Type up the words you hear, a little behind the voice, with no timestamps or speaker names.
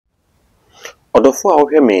Odofo a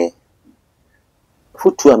wohwe me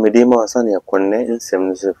futu a mede ma wasane akonne nsem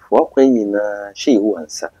no se fo akwan nyina hye hu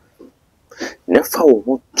ansa ne fa wo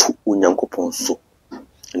ho tu onyankopon so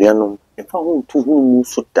nuanom e fa ho tu hu mu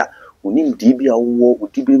so da onim di bia wo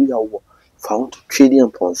odi bia wo fa ho tu twedi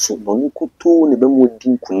ampon so bonu kuto ne bemu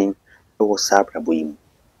odi kunim e wo sabra boyim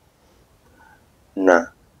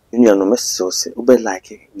na nuanom meso se obe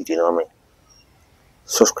like video no me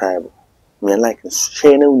subscribe me like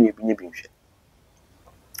share na uni bi nhwe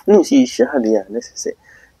no si shahade ya necessary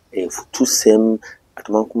futu sem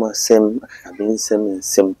atumankuma sem abin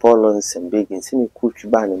sem polon sem begin sem kuchi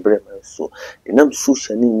ba ne brema so enam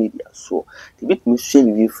social media so the bit me share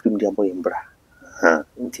you free media boy mbra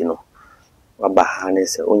ntino waba hane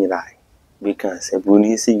se onyirai we can say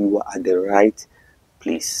buni say you are at the right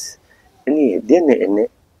place any then ene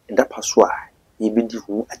da paswa yibidi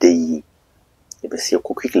hu adayi ebese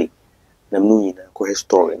ko quickly na mnu nyina ko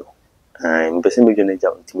story no mpese me jone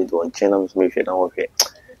ja ultimate on channel so me hwe na wo hwe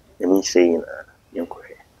e me say na yenko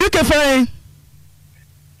hwe okay fine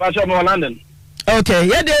Pastor mo London okay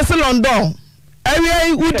yeah dey in London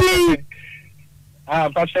area wudi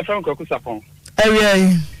Pastor from Kokusapon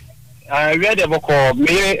area we dey boko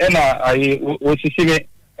me na ai osisi me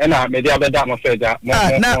na me dey abeda mo feja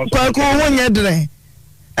na kwaku wonye dre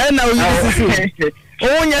na osisi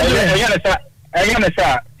wonye dre ayana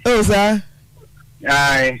sa oh sir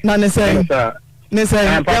ai na ne say me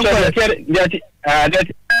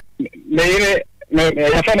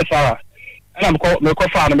ya fa na sa na me ko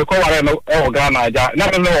fa na me ko ware no e o Ghana ja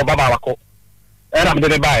na me no baba wako na me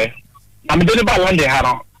de bae na me de ba London ha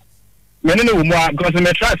no me ne wo mu a because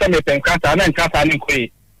me try say me pen kasa na nkasa ni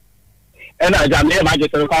nkoi na ja me ma je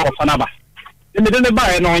so ko fa na ba me de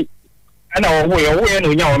bae no na wo ye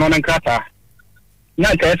no nya wo no nkasa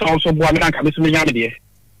na ka so so bo me na ka me so me nya me de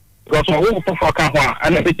because wo for ka ho a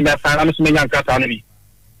na beti me fa na so me nya nkasa na bi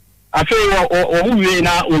afi wo wi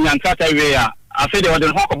na onya nkasa wi a afi de wo de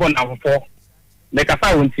ho ko bon na fofo me ka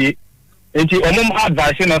fa wonti enti omum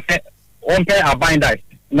advice no se on pay a bind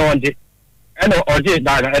no onje eno oje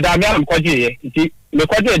da da me am koje ye enti me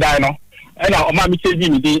koje da no ena o ma mi cheji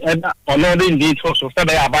mi di ena ono de ndi so se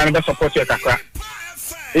be aban be support e kakra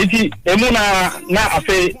enti emu na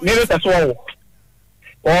afi me be so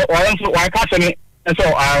o enso wa ka se ni so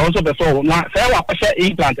I also be so na se wa ko she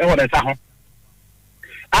implant e wo de sa ho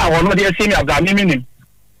wono de see me abga mi minim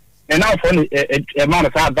and now for a man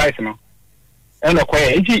of advice no and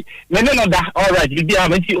okay enti me no da all right bi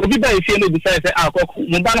am enti obi ba efie no bi say akoko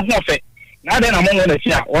mo ba no ho fe na de na mo no na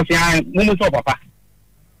fia o se an mo so papa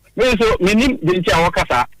me so minim de ntia wo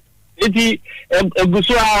kasa enti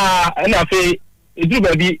eguso a na fe edu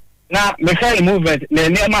ba bi na me fair movement na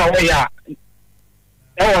ne ma wo ya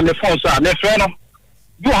e wo le phone so a me frɛ no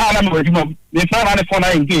do ha na me waduma me frɛ na ne phone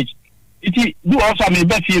na engage iti do also me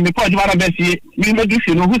besi me ko juma na besi me do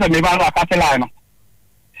fi no hu se me ba no akate line no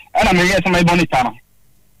ana me yes my bonita no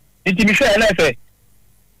iti mi share na fe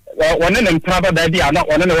wona ne mpraba da dia na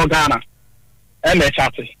wona ne wo Ghana e me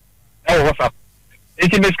chat e wo WhatsApp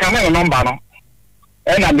iti me scan no number no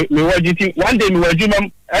na me wajiti one day me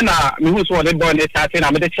wajuma na me hu so the boy ne chat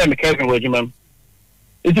na me de share me Kevin wajuma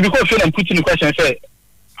iti because feel am putting the question say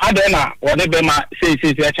adena wona be ma say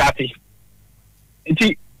chat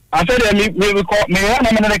iti after me ko me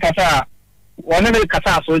na me kasa wona me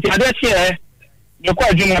kasa so ti ade tie me ko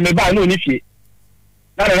adwuma me ba no ni fie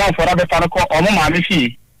na le na for da be fa ko o mo ma me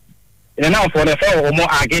fie e na for da fa o mo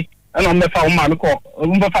age na o me fa o ma me ko o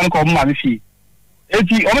mo fa ko o mo ma me fie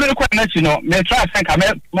eti o me ko na chi no me try think ka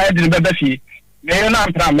me de be be fie me na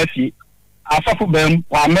mpra me fie afafu bam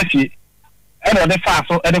wa me fie e no de fa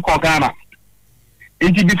so e de ko Ghana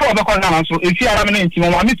enti before be ko Ghana so if you are me enti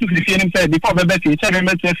mo me tu fie nim say before be fie che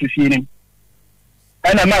me tu fie nim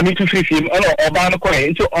ana ma me tu fie ana oba no ko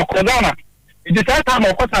enti okọ Ghana enti say time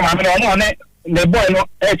o ko time me no ne the boy no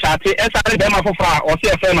e chat e sare be ma fofra o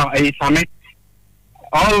se fe no e same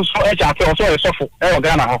on so e chat o so e sofo e o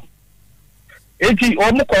Ghana ho enti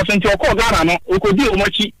o mu ko so enti o ko Ghana no o ko di o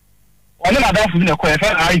machi o ne na da fu ne ko e fe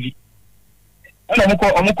IV ana mu ko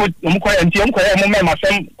enti o mu ko e mu me ma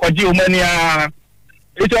sem ko di o mani a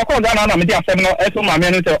iti ọkọ Ghana na me di asem no eso ma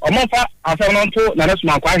me no te o mo fa asem no to na resu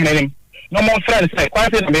ma kwa hnenim no mo friend say kwa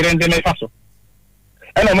se na me rende me fa so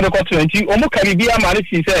e na mo de ko 20 o mo karibia ma re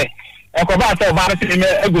si say e ko ba se ba re si me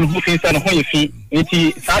eguru bu fi se no ho ye fi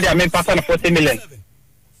iti sa dia me pasa na 40 million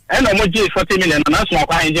e na mo je 40 million na so ma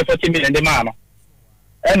kwa je 40 million de ma no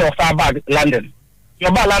e na fa bag London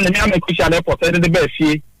yo ba London me am ku sha airport e de ba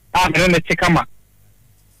fi a me ne te kama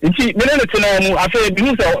iti me ne te na mu afa bi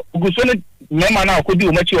hu se guso ne mema na akodi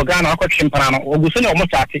o machi o Ghana akọ chimpara no oguso ne o mo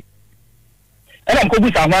chate and I'm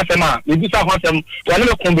going to Sama, we do some one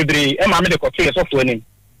little combibree, and I'm going to go to a software name.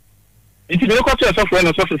 If you look at your software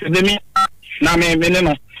and software, me, Name,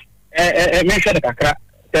 Menino, mention the Kakra,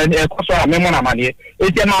 the Costa Memona Mania.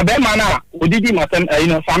 It's my Bemana, who did him,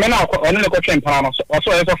 Samena, or no question, or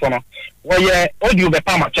so as a phone. Well, yeah, all you be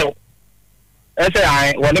Pama Chow.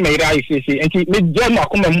 I want to make ICC and keep me John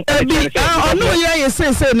Macum. Oh, no, yeah, you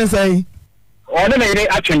say. Or the made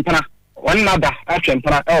action pana, one another action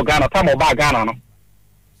pana, oh, Ghana, Tamo Bagano.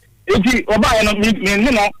 If you obey,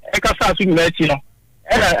 a cassa to Metino,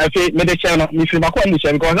 and I say, Medicano, Miss Macon,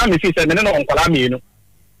 because I'm Mrs. Menino on Calamino,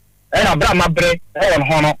 and a Brahma Bre, on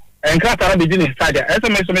Hono, and Cata beginning inside there. As a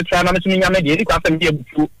Messi trying to me, I'm a gay,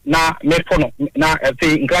 now, Mefono, now, I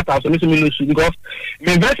say, in Cata, so Miss Minus, because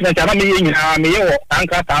the investment I mean, Mayo, and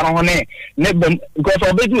Cata on her, because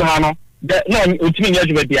of the Duhano, that no, it's me,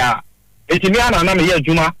 Yajubedia. Etimiana na me ye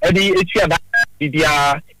adwuma edi etua da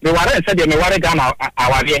bibia me ware se de me ware Ghana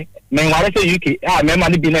aware me ware se UK me ma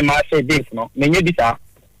ne bi na ma se days no me nye bi sa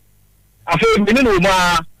afi me ne no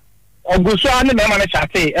ma oguso ane me ma ne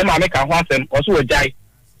chate e ma me ka ho asem oso wajai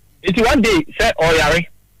eti one day se oyare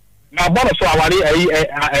na boro so aware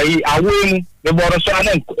awu mu me boro so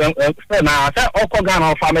ane na se okọ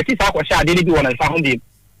Ghana fa me ti sa akọ sha ade bi wona fa ho bi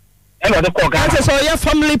e no de kọ Ghana so your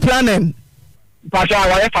family planning Pasha,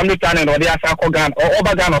 our family planning or the Asakogan or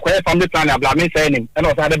Obagan or family planning, Blamin saying, and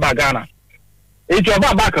also the Bagana. It's your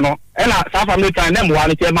Babacano, and our family planning,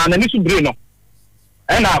 one man, and it's Bruno.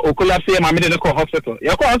 And now, Okula say, my medical hospital.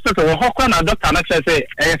 Your hospital, Hokon, a doctor, and say,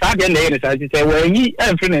 as I get names, as you say, well, ye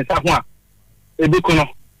and friend in Sahuan. A Bukuno.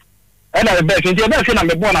 And I bet you never seen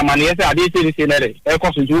a born a man, yes, I did say this, a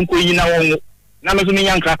costume, you know, Namazuni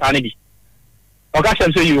young crap, Anibi.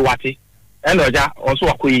 Occasion say you what it, and Oja also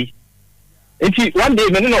a queen. Enti one day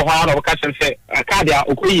me no ho na waka say card ya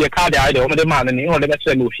okoyi card ya de o de man ni o de be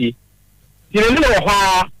tire no fi ti me no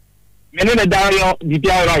ho me ne da yo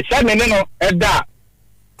bibia right say me no e da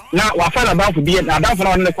na wa fa na banfu bi na banfu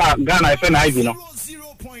na ne fa Ghana e fe na ibi no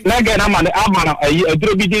na ge na man ama na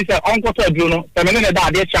aduro bi din say onko to aduro no se me ne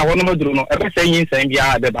da de cha wo no aduro no e be say yin san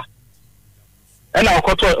bia de ba e na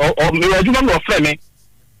okoto me aduma no frɛ me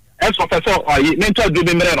e so fa so me to aduro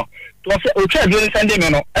bi mere no to say o try during Sunday me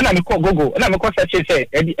no and I me call Google and I me call search say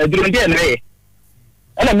during there na e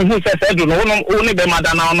and I me who say do no only be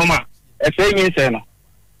mother na no ma e say yin say no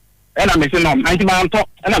and I me say no anti man talk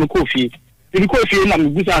and I me call fee the call fee na me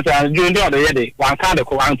busa say during the other year one card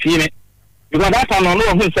ko one fee me because that time no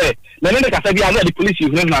who say me no dey say bia no the police you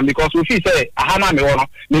know because we feel say aha na me wono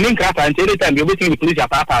me nin krata until the time you waiting the police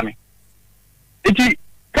after me iti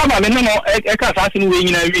kama me no e ka sa sinu we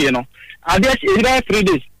nyina wie no ade e 3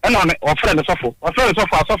 days and on offer the sofa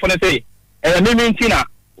say me mintina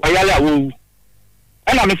oyale awu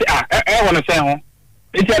and I say I want to say ho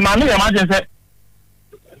it's a man imagine say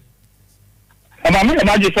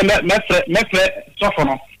imagine say me sofa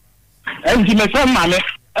no and me say mama e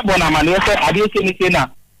bona mani say ade say na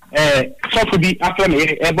sofa bi after me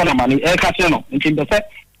e bona mani e ka say no nti be say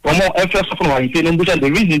omo e first sofa no say no buja the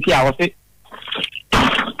reason ki I was say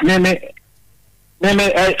me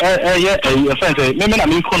friend say me na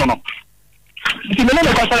me kono no ti me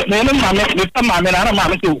na ka me na ma me ta ma me na ma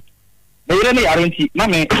me tu me ire ni arenti ma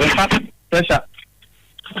me fa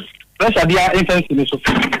pressure dia intensity so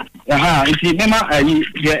aha ti me ma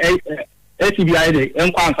ATBI de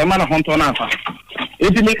enkwa nsa ma na honto na afa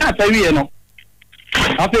ti me ka ta wie no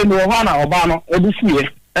afa me ho na oba no ebufuye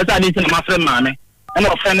esa ni ti na ma friend ma me e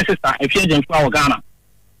na friend sister e fie jenfu a Ghana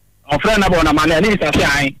o friend na bo na ma na ni sa se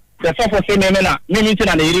ai the sofa say me na me meeting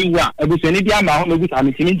na eri wu a ebuseni bia ma ho me buta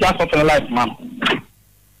me timi just for life man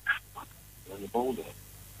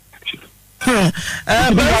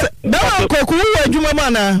Dawa koku wa adwuma ma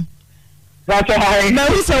na that's why na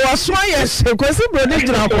we say waso yes kwesi brodi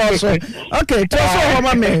jira kwa so okay to so ho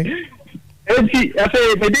ma me enti I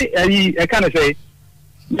say me dey I can say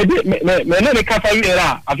me no ka fa wi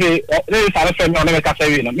era afi le sare fe me no me ka fa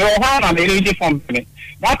wi no me ho na me eri form me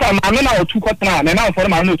that time I na otu kwatra na na for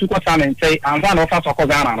ma na otu kwatra na say anza na ofa soko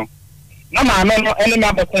Ghana no na ma no ene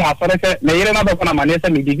ma be ko asore se me yire na be ko na ma ne se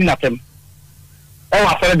me digi na tem o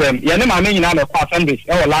asore dem ye ne ma me nyina na kwa Sundays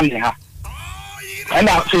e wo land ha and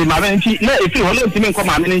na say ma me nti na efi ho le nti me ko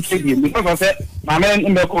ma me nti bi because say ma me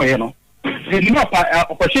mbe ko ye no the no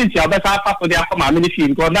opportunity abesa fa for dia ko ma me fi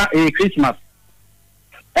because na Christmas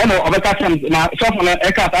eno obeka tem na so for na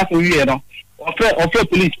e ka ta so wi no offer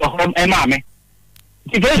police for e ma me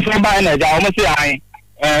if you from by na ja o mo say ai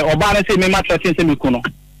oba na say me ma threaten say me kuno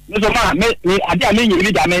me so ma me ade a me nyi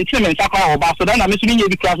bi da me ntime nsa kwa oba so da na me so nyi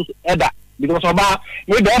bi class eda because oba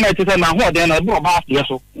we do na say na ho de na oba so yes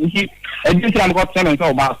so nti e bi tira me ko tell me say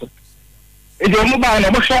oba so If you move on,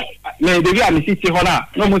 maybe I'm sitting here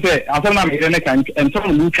no more say, I don't know, and some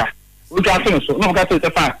Lucha. We got so no got to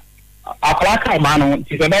the fact. A clock of man,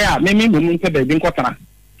 is a mayor, maybe women to be quarter.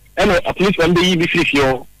 And at least one day be free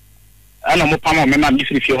fuel. And I'm a palm member be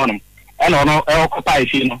free fuel on them. And on occupy,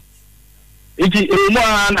 you know. It is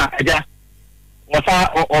one, was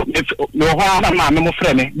no harm, my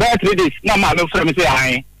friend. But 3 days, no, my friend say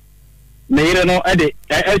I. May no edit,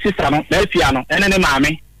 Elsano, Delfiano, and any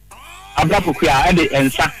mammy. Abrapukia, edit,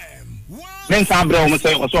 and sa. Then some bro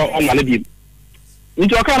say, or so on my libby.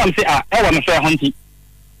 Into a column say, I want to say hunting.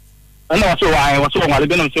 And also, I was so on my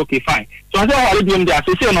okay, fine. So I saw I live there,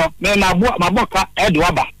 so no, man, my boca,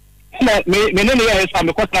 Edwaba. Many years I'm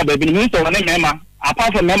the quarter baby, means to an emma,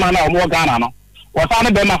 apart from Memma or more Ghana. Was on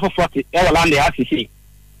a bema for 40, Ewaland, the RCC.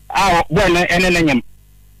 Our one and an name.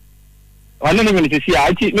 I don't even see.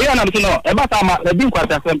 I may not know about the being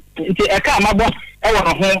quarter. I can't my boss. I want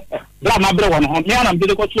to home. Black my brother on home. Yeah, I'm going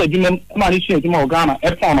to go to a gym. Money to more Ghana.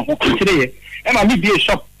 A phone today. And I be a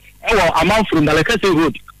shop. A month from the Lekasi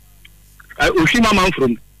Road. Ushima month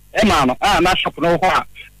from Emma. Not shop no hoa.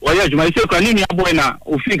 Well, yes, my sister, Nina Buena,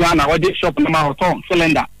 Ufi Ghana, what did shop in the marathon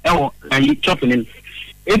cylinder. Oh, and you chopping in.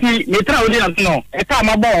 If you may tell you, no, a time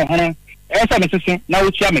my ball, as I'm assisting, now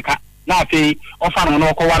it's Yamika. Now, pay or found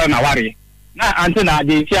no Kawaranawari. Na antenna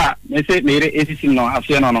de tia me say me resisi no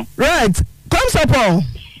afie no no right comes upon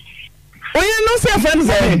oye no say friend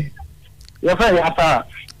say your friend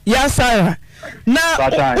Yasara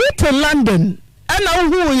na to London and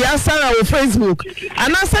who Yasara on Facebook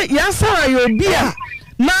and I say Yasara you be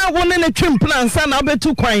na won na twem plan sa na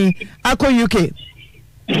obetu kwan akọ UK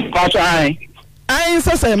cause I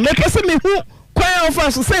say me pese me hu kwan of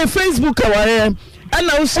us say Facebook aware and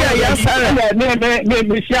now see Yasara me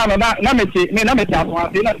see no na me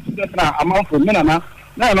na amount for me na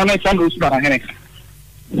channel su bara hene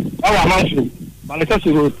awa amount for but let's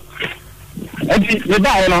see road e me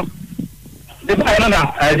buy no na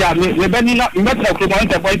ja me be ni na me tra ko mo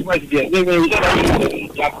voice there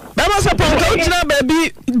Baba support outina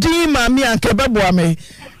baby di mami akebeboa me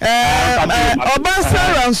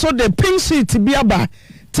Obasara nso the pink sheet bi aba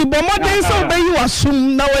ti bomodin so be you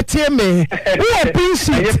asum na watie me wo pink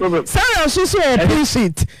sheet Sarah nso so pink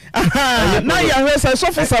sheet na ya hwesa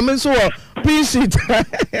so for some so pink sheet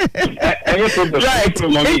right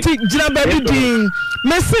enti jina baby din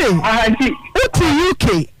me say uti UK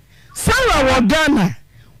Sarah wa Ghana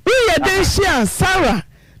we ye den share Sarah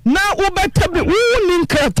na wo betabi wo nin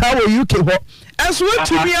krata wo UK ho as we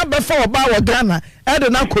to me before ba wa Ghana e de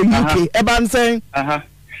na ko UK e ban sen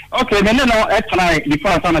okay me no try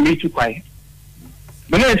before sana me too quiet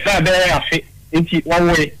me no try be afi enti one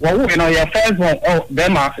way no your first one oh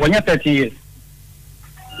them are when you 30 years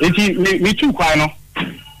enti me too quiet no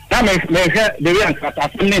na me the way and kata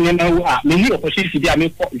me na wo a me ni opportunity bi a me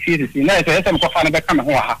for see na so yesem ko fa na be ka me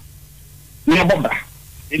ho ha me bobra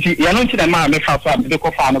enti ya no nti na ma me fa so a me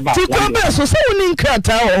ko fa no ba ti ko be so se woni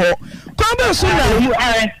nkrata ho ko be so na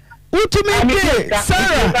Ultimate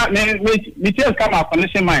Sarah me tell come up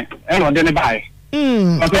connection mine and on the buy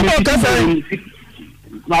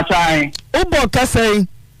Ubo Kasai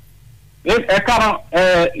e car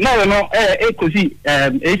no e così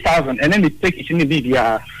 8,000 and then we take it in the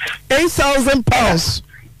BDR 8,000 pounds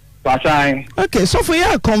okay so for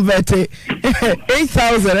you convert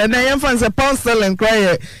 8,000 and then fancy pound sterling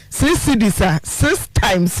cry 6 cedis 6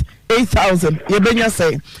 times 8,000 you benya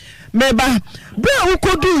say Meba, bra wo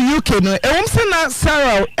kodu UK no, e won se na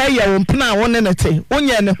Sarah eya won pna won ne te,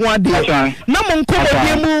 onye ne ho ade. Na mo nko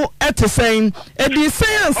bi mu etesen, e di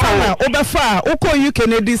sen ansa na obefa, ukọ UK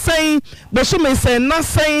ne di sen, be so me sen na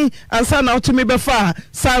sen ansa na otumi befa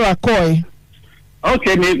Sarah Koy.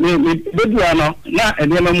 Okay, me bedu ano, na e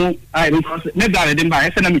de mu ai because me dare de ba,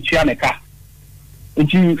 e se na me tua ne ka.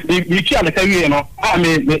 Nti me tua ne ka wie no,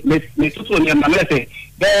 me tutu ne na me se,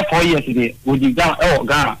 be 4 years dey, wo di ga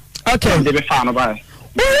Ghana. Okay. They be fan about.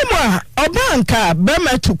 Uma obanka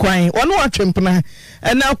bema tukwan ono atwempna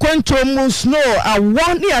na kwanto mu snow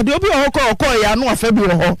awon ya de obi okọ ya no afa bi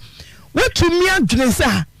wo ho wetumi adwene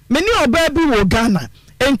sa meni oba bi wo Ghana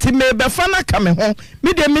enti me be fa na ka me ho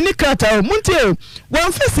me de mini krata muntie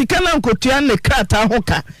wan fa sika na nkotua ne krata ho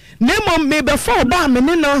ka nemo me be fa oba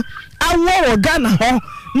meni no awo wo Ghana ho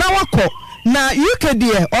na wakọ na UK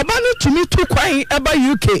die oba no tumi tukwan eba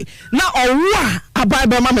UK na owo abai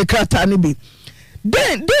be ma me krata ne bi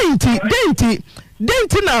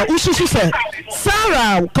denti na ususu se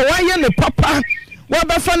Sarah kawaye ne papa wa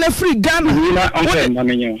ba fa na free Ghana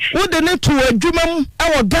wo de ne to adwuma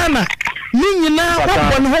awo Ghana ni nyina wo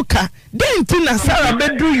bon hoka denti na Sarah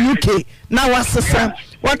bedru UK na wasesa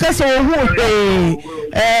wakasa ohu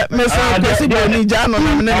mesa kwesi boni jano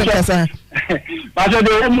na me kasa but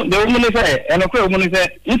the woman say and the woman say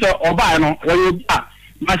into oba no we ba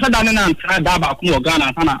ma sada ne na ntra da ba ko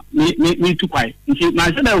Ghana sana me tu kwai nti ma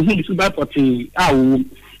sada ohu su ba poti awo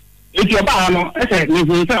eti oba no say me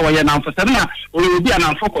hu say we na mfo na we bi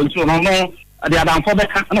na mfo control no no ade adamfo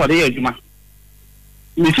beka na ode ye adwuma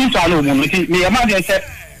me fi so alo mo no nti me ma de say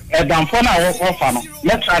damfo na wo fa no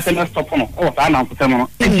let's try to stop no o fa na mfo no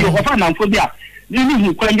eti o fa na mfo bia ni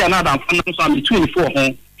hu kwa ndia na damfo no so am 24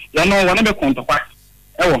 ho ya no wona be konto kwa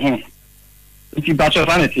e wo ho nti ba cho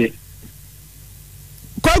sanity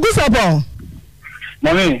kwa gusabo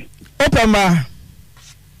mami open ma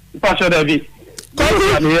pa cho David kwa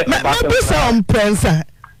ma bisa on prensa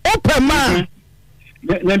open ma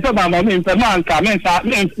Nento ba mami mpema nka mensa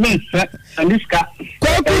mensa aniska kwa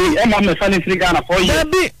e ma me sanity Ghana for you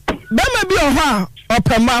David ba ma bi o ha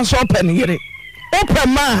open ma so open yire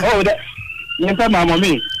open ma oh nento ma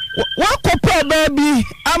mami wakopa baby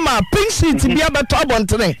ama pink sheet bi abeto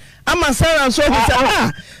abontere ama Sarah so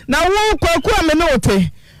bisa na wo kwaku ame no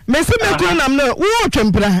ote mesi mekuru nam no wo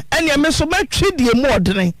twempra ene me so matwe die mu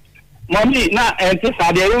odene mami na ente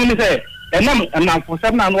sade yo ni se enam na for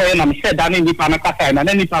seven na no ye na me share da ni nipa na kasa na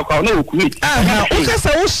nipa kwa na okumi o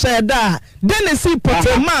kasa wo share da denesi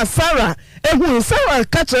potema Sarah ehu Sarah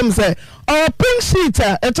katrem se o pink sheet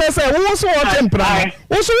it say wo so wo twempra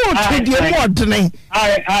wo so wo twe die mu odene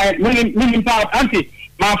mini pa anti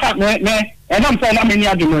ma fa me enam se na me ni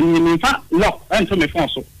adumo ni fa lock ento me phone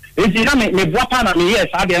so enti na me boa pa na me yes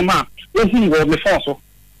ade ma ehu wo me phone so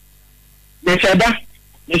me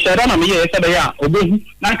sheda na me yes ade ya obehu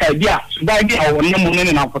na ka bia subai bia wo nemu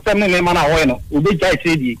ne na fotem ne ma na wo no obeja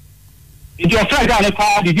etedi enti o fra ga ne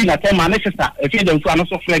kwa didi na tema ne sister e fi dem fu ano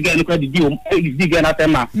so fra ga ne kwa didi ga na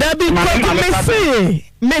tema da bi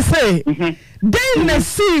me say den na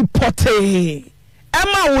see pote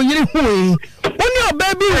ama wo yiri hu oni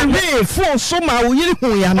oba bi we phone so ma wo yiri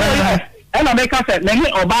hu ya na ena be ka se me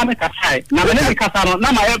ni oba me ka sai na me ne ka sa no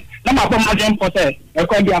na ma ko ma jem pote e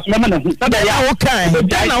ko bi aso me na hu sabe ya okay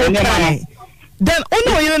then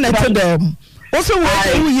ono yiri na te dem o so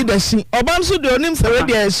wo yi da shi oba nso de onim se we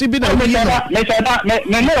de shi bi na wo yi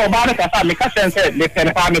me ne oba me ka sa me ka se me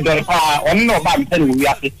pe pa me do pa oni no oba me te wo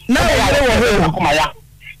ya se na wo ho ko ma ya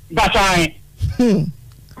ba sai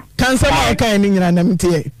kansa ma ka ni nyina na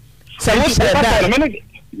mtie se wo se da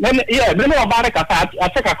me no oba me ka sa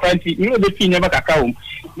ateka kranti ni obe fi nyeba kaka wo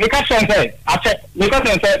me ka se ate me ka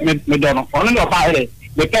se me do no oni no oba ere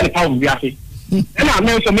me pe pa wo ya se na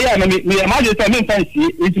me so me ya me ma je say me fancy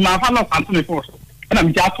it ma fa no fancy me for so na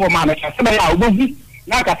me just for ma na se be ya obo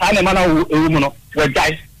na ka sa ne ma na ewu mu no we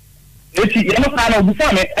jai eti ye no ka na obu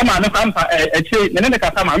fa me e ma me fa mpa eche me ne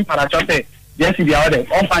ka sa ma mpa ra chote yes bia ode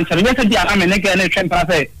on fan chere me se bia na me ne ga na twempra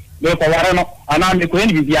say me ko ware no ana me ko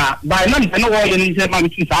ni bia by na me no wo ye ni se ma me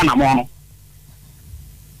tu sa na mo no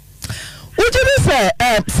ujiri se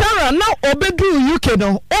Sarah na obedu UK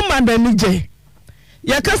no o madani je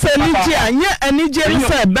yakasa nije anye anije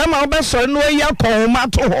se be ma obeso no ya konma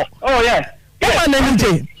to ho oh yeah o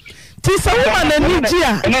manije ti se o manije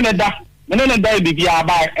a ne da bibia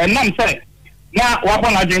ba enam se na wa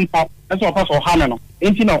bona je npa eso okoso ha me no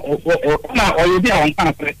enti no na oyebi a won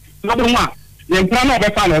kan pre no bo nwa ye ntra na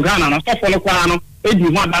obefa no Ghana no so fo kwa no edi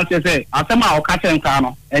ho adanse se asema o ka tenka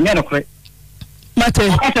no enye no kre mate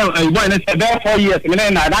o ka ten boy ne se be 4 years me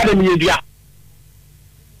na da de mi edua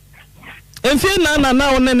enfi na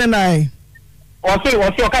onene nai o se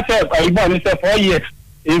o ka ten boy ne se 4 years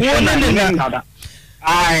enfi na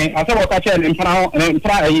ai asa o ka ten impra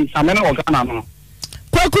samena o Ghana no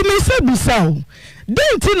kwakumi se busao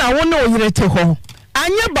denti na wo ne oyirete ho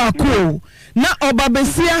anye bako na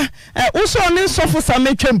obabesia uso ne sofo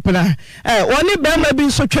same twempra woni bema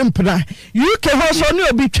bi so twempra UK ho so ne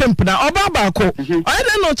obi twempra oba bako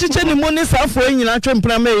oyede no chiche ni mu ni safo enyina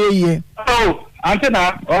twempra ma yeye oh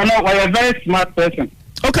auntienaa no we are very smart person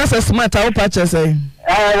okay so smart I hope I say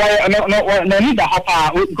no need that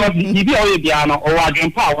hapa because you be all bia no o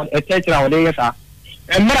adwempa o etechira o dey yesa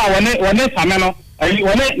emra woni same no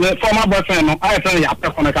woni former boyfriend no I tell you after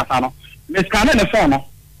kono kasa no me scan ne phone no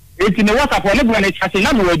eti ne WhatsApp woni bu na chache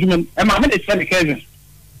na me wadwumem e ma me dey send cousin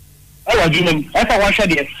e wadwumem e fa wan share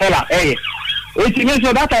the seller eti me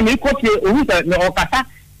so that time e copy o hu se me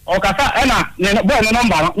okasa e na ne boy no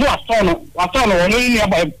number no wa no woni ni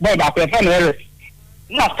boy ba ko e fa no Eric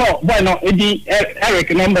na store boy no edi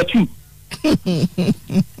Eric number 2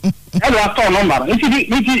 e wa store number eti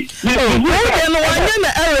no wanye na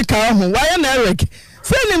Eric ahu wanye na Eric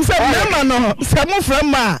say nim say number no say mo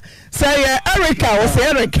from ma say Eric o say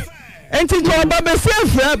Eric enti to baba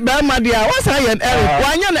sefra ba ma dia what's Eric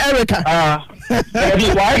wanya na Erica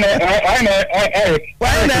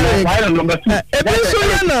why Eric number 2 so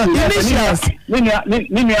you know initials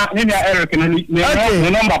Ninia Eric no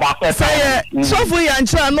number ba say so for yan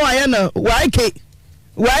chira no aye na YK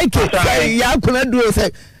say ya kuna do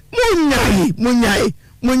say munyai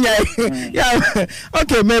yeah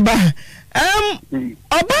okay meba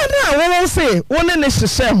obana wo say woni ne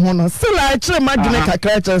hihye ho no still I chire madwene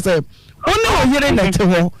kakra che say woni oyire na te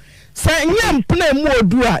ho say nyam pna mu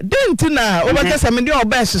odu a denti na obekasa me de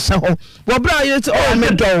oba hihye ho wo bra ye te o me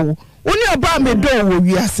do woni oba me do wo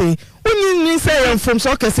wiase woni ni say from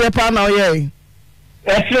so kese pa na oye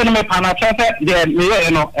Actually, no me pana chance de me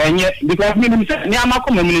no enye because me ni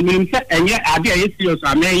amako me say enye ade aye serious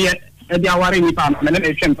ame ye e dia ware ni pa me na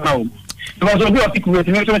me twem pa o because obi o pick we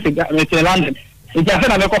me so me London e ja se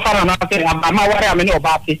na me ko fara na say ama ware ame ni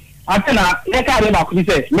oba ate ante na ye ka re ba ku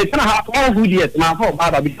say me tena ha all good years ma for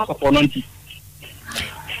baba because of nonti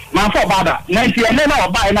ma for baba na ti ene na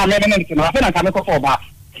oba na me ne na na ka me ko for ba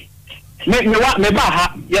me ba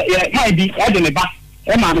ha ye ha bi e de me ba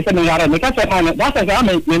e ma me se me yare me ka se ma that is how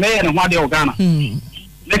me ye no hwade Ghana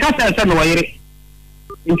me ka se no yere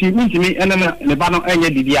inti mi ene me ba no enye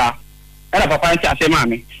bibia era papa nti ase ma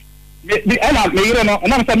me ena me yere no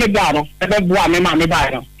na se me bia no e be bua me ma me ba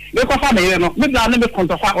no me ko fa me yere no me bia no me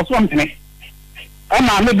kontofa o so mtene e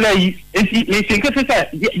ma me bla yi enti me sinke se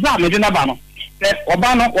za me de na ba no se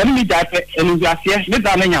oba no o mi ja pe enu ase me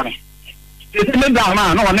da na nyame se me bia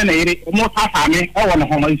ma no wona na yere mo ta fa me e wo no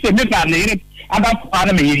ho no se me bia na yere Ada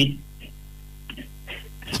pana me yiri.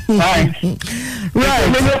 Right. Me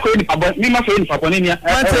ma so ni papa ni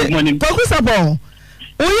money. Pokusabo.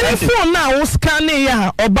 O yiri phone na o scan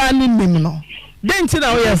ya oba ni nim no. Denti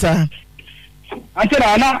na o yesa.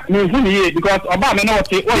 Antena na me hu ni because oba me na o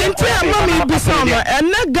te. Denti ama me bi so no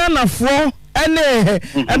ene Ghana fo ene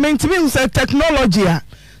mentimi say technology a.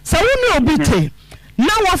 Sa woni obi te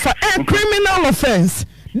na wafa a criminal offense.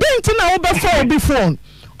 Denti na o be for obi phone.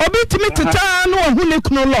 Obi timi tita no hu ne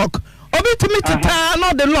kuno lock obi timi tita no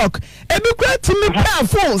the lock ebi kwa timi pa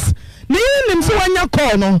phones ni nim so wanya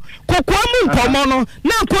call no kokwa mu nkomo no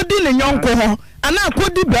na akodi ne nyonko ho ana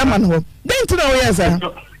akodi brama no denti na we yesa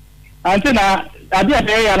antina ade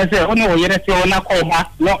ade ya na se oni wo yere se ona call ba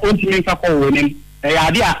no ontimi nka call wo nim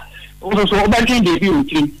ade a so obankin de bi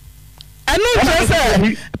ontimi anu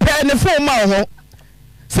se pe ne phone ma ho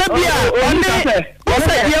se bia oni o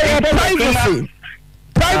se ye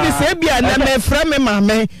privacy bia na me fra me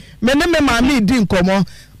mame me ne me mame di nkomo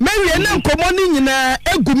me wie na nkomo ni nyina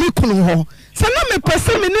egumi kunu ho se na me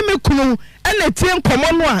pese me ne me kunu ena tie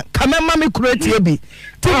nkomo no a ka me mame kuru tie bi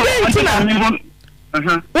ti denti na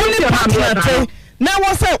woni partner na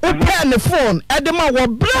wo se wo pair ne phone ede ma wo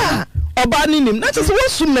bra oba ni nim na se wo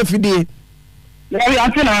sum na fidie Yeah,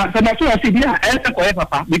 Antina, so that's what I see here. I say,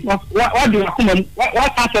 Papa, because what do you come?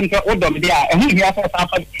 What person can order me there? And he has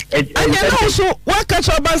happened. And you know, so what catch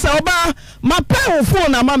up as Oba, my pair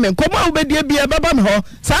phone, a mamma, come out with the beer, Baban,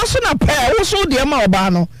 Sanson a pair, also the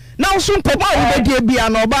Amabano. Now soon come out with the beer,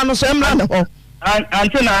 and Obano, Sam Lano. And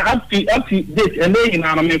Antina, up to this, and they in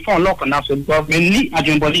our phone lock and also government, need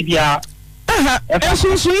a Bolivia. And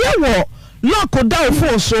so you lock or down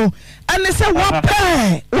for so, and they say, what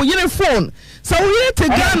pair, or your phone. So we to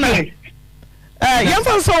Ghana.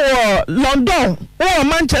 Yamfa so London or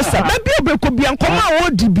Manchester. Maybe could be uncoma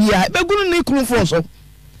or DBI. But good need crew for so.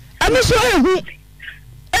 And so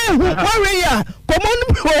warrior, come on,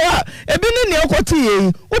 a bit in your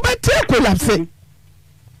quartier. What about take collapse?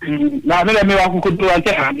 Now, let me walk could do it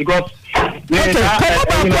because come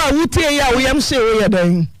about what we am saying we are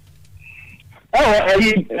doing. Oh,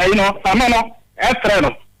 you know, I'm not a friend.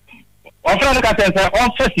 Or friend got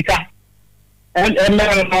on Jessica. And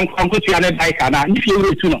Uncle Tiana Baikana, if you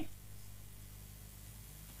will to know.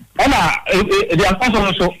 The apostle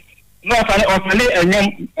also, not and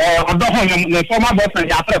the former boss and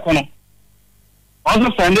the African. Also,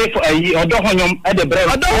 Sunday for a Odohonium at the bread.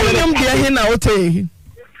 Odohonium,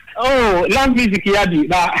 oh, long music, Yadi,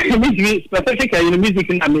 but specifically in the music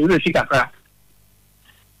in the music.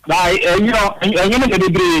 By you know, and you know the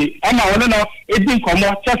debris, and I want to know it's been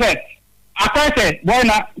common, just I say, boy,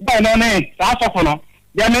 no name, that's all for no.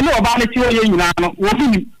 There may know about it, you know,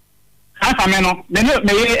 walking. As a man, they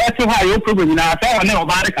may too high your program. I know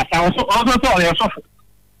about it, I also told you.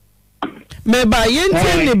 Me by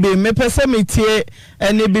yen be me person me tie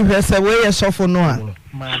and it be her way a sofo no.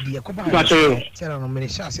 ma de ekoba tell no me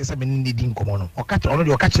sha say me need di nkomo no o catch ono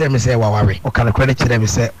de o catch me say waware o kan kwere kire me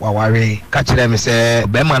say waware catch me say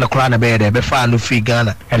be ma no kra na be de be fa no free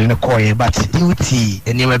Ghana ele ne koye but duty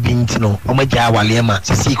enema bi ntino o ma ja wale ma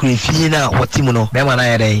sisi kure fie na wotimu no be ma na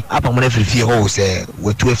yede apa mo na free fie ho say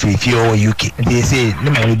wetu free fie ho UK they say ne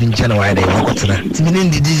ma bi nche na wa yede o kotena ti me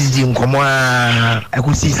need di nkomo a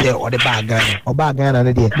akusi say o de ba Ghana o ba Ghana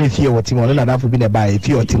ne de ne fie wotimu no na dafo bi ne ba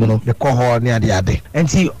fie wotimu no be ko ho ne ade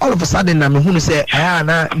enti all of a sudden na me hunu say aya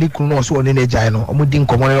na liku no so ne jai no omudi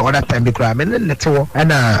nkomo no other time be kra me ne tewo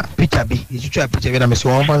na picture bi yitua picture bi na me so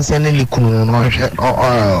on fan sen ne liku no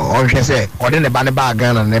hwe say ode ne ba ne ba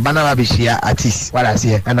Ghana ne ba na ba bishia artist wala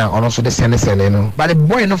say na ono so de sen no but the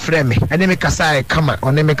boy no frame me ene me kasa kama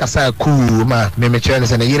one me kasa cool ma me chere ne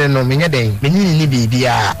sen yire no me nya den me ni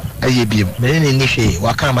bibia aye biem me ni hwe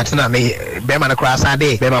waka matena me be ma na kra sa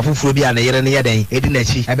de be ma fufuro bi a na yire ne ya den edi na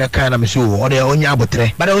chi ebe kan na me so ode onya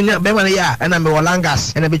abotre but onya be ma ya na me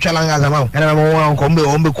walangas ena be chalangas ama ena me won ko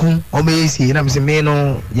ombe kun ombe esi na me se me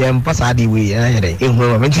no ye mpasa di we ena ye den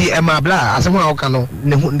ehunu me nti e ma bla asem a oka no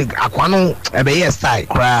ne akwa no ebe ye style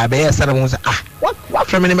kra be ye sara mo se what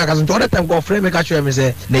frame me ka so to time go frame me ka chere me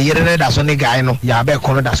se ne yere ne da so ne guy no ya be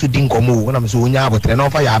ko no da so di nkomo na me so onya abotre na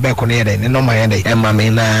ofa ya be ko ne ye den ne no ma ye den e ma me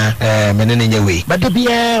na me ne nye we but be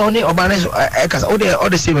oni obane e ka o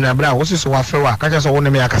de se me na bra wo so wa frewa ka chere so wo ne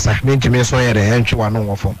me akasa me ntimi so ye den entwe wa no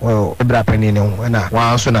wo fo ebra pani ne na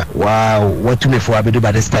wa so na wow what me for abedu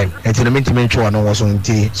by this time enti no me ntimi ntwe wa no wo so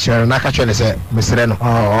nti share na ka chere se me sere no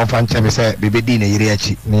o fa nche me se bebedi na yire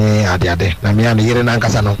achi ne ade na me ana yire na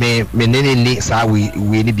nkasa no me ni sa we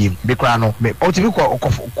ni bi kra no me o ti bi ko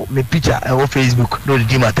me picture o Facebook no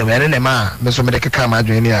di matem ne ma me so me de keka ma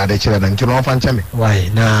adwen ni ade chere na nti no fa nche me why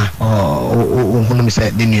na o hunu me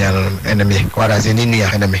se ni nua no ene me kwara se ni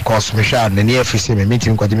nua ene me cause me sha ne ni afisi me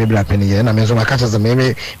ntimi kwaje me bla pani ye na me so ma ka chere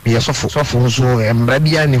me sofo so embra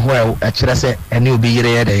bia ni ho a chere se ene obi yire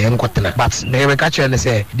ye de ye nkotena but me ka chere ne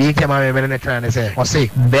se di tema me ne tena ne se o se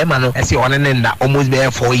be ma no ese one ne nda almost be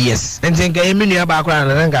 4 years nti nka ye menua ba akra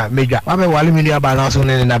na nka medwa wa be wale menua ba na so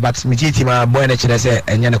ne na but me titi ma boy ne chere se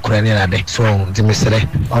enye ne kura ne na de so nti me sere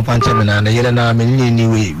o pa nche me na yire na me ni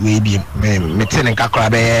we bi me tene nka kra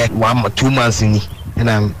be 2 months ni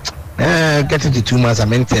na get to 2 months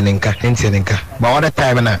I'm intending but all the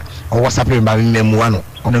time na o WhatsApp me ba me mu ano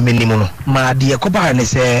ono menimu no ma de ekoba ne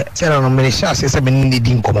se no me sha se me ni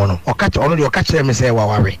di nkomo no o catch ono de o catch me se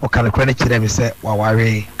waware o kan kra ne kire me se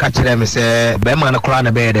waware catch me se be ma na kra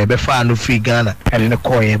na be de be fa no free Ghana ele ne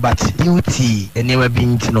koye but duty enema bi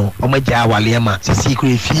ntino o ma ja wale ma sisi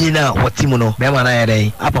kure fie na wotimu no be ma na ye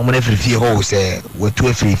den apa mo na free fie ho se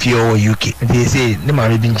wetu free fie ho UK they say ne ma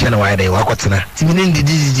bi nche na wa ye den wa kotena ti me ni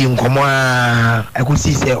di nkomo a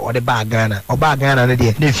akusi se o de ba Ghana o ba Ghana ne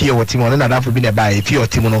de ne fie wotimu no na dafo bi ne ba e fie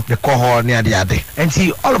timuno the cohort near the ade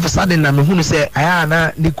enti all of a sudden na me hunu say aya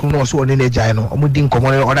na liku no so one ne jai no omudi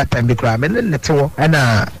nkomo no other time be kra me ne tewo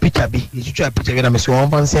na picture bi yitua picture bi na me so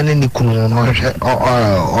on fan sen ne liku no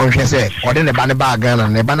hwe say ode ne ba ne ba Ghana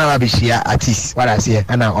ne ba na ba bishia artist wala say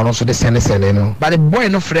na ono so de sen no but the boy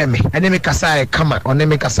no frame me ene me kasa kama one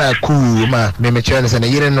me kasa cool ma me chere ne sen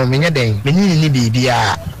yire no me nya den me ni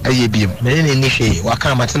bibia aye biem me ni hwe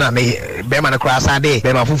waka matena me be ma na kra sa de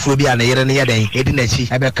be ma fufuro bi a na yire ne ya den edi na chi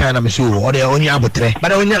ebe kan na me so ode onya abotre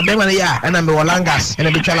but onya be ma ya na me walangas ena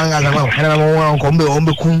be chalangas ama ena me won ko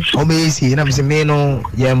ombe kun ombe esi na me se me no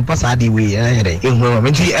ye mpasa di we ena yede ehunu me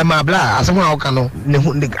nti e ma bla asemo a oka no ne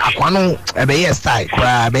akwa no ebe ye style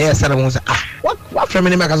kra be ye sere mo se what frame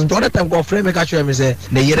me ka so to time go frame me ka chere me se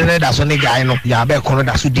ne yere ne da so ne guy no ya be ko no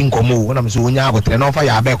da so di nkomo na me so onya abotre na ofa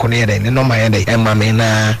ya be ko ne yede ne no ma yede e ma me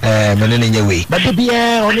na me ne nye we but be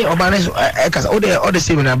only obane e ka ode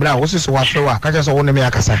se me na bla wo so wa frewa ka chere so wo ne me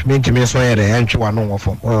akasa me ntimi so yede entwe wa no wo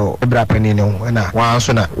fo ebra pani ne na wa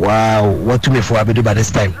so na wow what to me for abedu by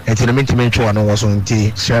this time enti no me ntimi ntwe wa no wo so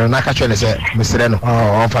nti share na ka chere se me sere no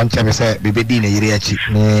o fa nche me se bebedi na yire achi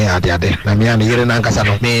ne ade na me ana yire na nkasa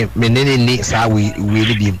no me ni sa we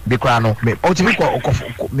ni bi be kwa no me o ti me ko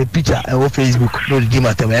me picture o Facebook no di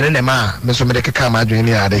matem ene ne ma me so me de keka ma adwen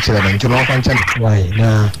ni ade chere na nti no fa nche why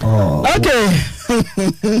na okay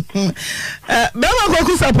be ma ko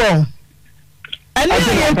kusapon ani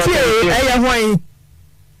ye tie eye hwan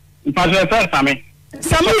Pastor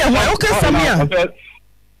Sami ya hwan o ka Sami ya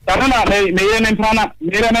Tana me ye nem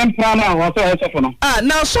prana wa so sofo no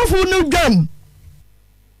na sofo no dwam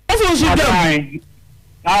sofo so dwam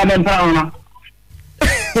nem prana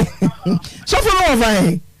sofo no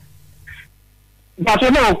vai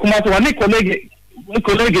Pastor no kuma to ni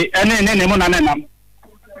colleague ene mo na nam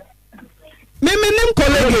me nim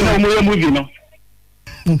colleague no mo ye movie no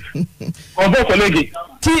Obo colleague.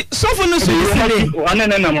 Ti sofo no so yisine.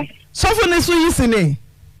 Anene na mo. Sofo no so yisine.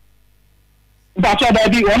 Ba cho da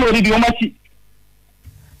bi won ori bi o mati.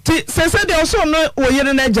 Ti sese de oso no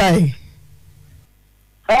oyere na jai.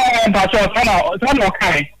 Ba cho sana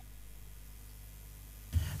okai.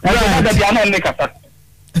 Right. Da bi ana ne kasa.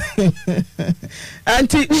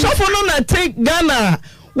 Anti sofo no na take Ghana.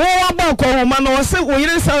 Wo aba ko homa no se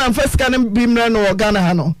oyere Salam first kan bi mra no Ghana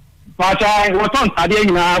ha no. Ba cho wo ton ade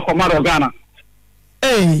nyina ko ma Ghana.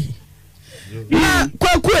 Na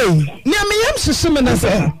kwakwe ni ameyam sisime na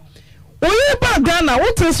se. Oye ba Ghana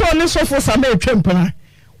wo te so ne sofo sa na etwempena.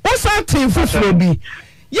 Wo sa te fufuro bi.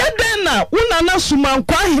 Ye den na wo nana suma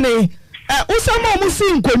kwa hene. Wo sa ma mu si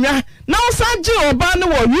nkonwa na wo sa je oba ne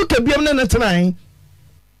wo UK biam ne netenan.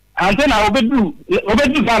 Auntienaa obedu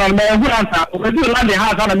Ghana me ehuranta obedu land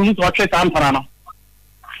house na me to atwe tampara no.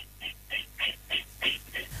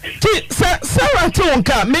 Ti Sarah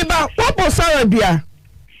tonka meba wo bo Sarah bia.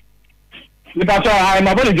 Lipa cho ha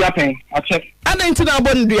ma boni bia pen ache. Adanti na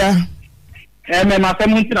boni bia. Me ma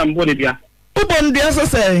fam nti na boni bia. Wo boni bia so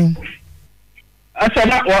say. Ache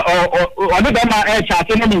na o de ma chat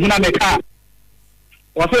no mi huna me ka.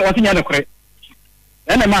 O se nya ne kore.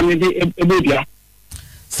 Ene ma me de ebe bia.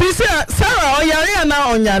 Sisi Sarah oyare na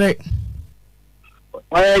onyare.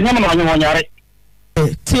 Nyama na onyare.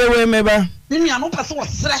 Tiewe meba. Nini ano pese wo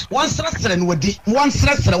sere won sere no wadi won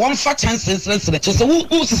sere won fa chance sere chese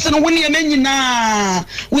wo sese no woni emanyina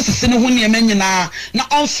wo sese no woni emanyina na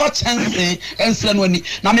on fa chance ensere no ani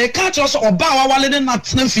na me ka cho so oba wa wale ne na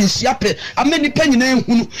tena finhia pe amani pa nyina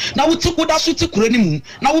ehunu na wo ti kuda so ti kura ni mu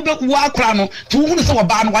na wo be wo akra no ti wo hunu se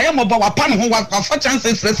oba no waye moba wa pa no ho wa fa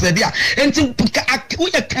chance sere dia enti wo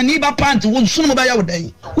ye kani ba pant wo sunu mo ba ya wo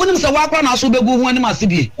dan wonim se wa akra na so be gu ho ani ma se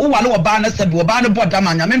bi wo wale oba na se bi oba ne boda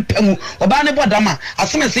ma nya me mpemu oba ne bodama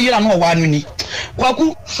aseme se yira no wa anuni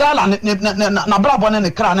kwaku sala na brabo ne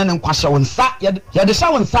kra ne nkwahye wonsa ye de sha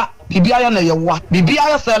wonsa bibia ya na yewa bibia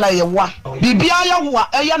ya sala yewa bibia ya wa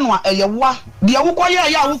eye no eyewa de awukoye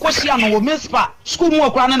ya awukohia no wo mespa school mu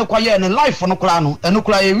okra ne koye ne life no kra no eno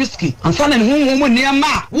kra ye risky ansa ne honhom ne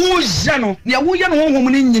ma wo je no ne wo ye no honhom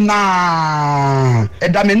ne nyina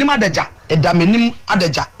edamenim adaja edamenim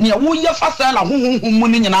adaja ne wo ye fa sala honhom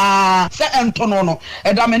ne nyina se ento no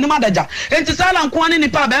edamenim adaja enti sala nko ane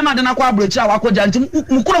nipa be ma de na kwa abrochi a wakoja enti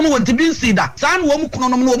mukuro mu wonti bin sida sa na wo mukuno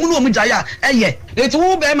no no mu jaya eye enti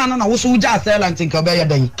wo be ma na wo so uja sala enti ka be ye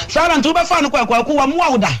dan sala nti wo be fa no kwa wa mu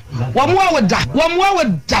awda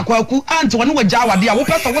kwaku anti woni waja wade a wo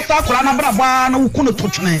pesa wo sa akora na braba na wo kuno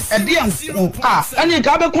totwene e de anko ani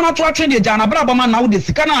ka be kuna to atwe de ja na braba ma na wo de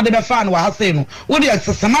sika na de be fa no wa hase no wo de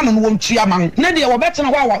sesema no wo mtua man na de wo betena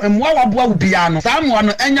wa emwa wa boa wo bia no sa mo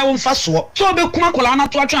no enya wo mfa so be kuma akora na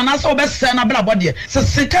to atwe na sa wo be se na braba de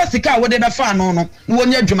sika wo de be fa no wo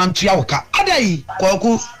nya adwuma mtua wo ka adai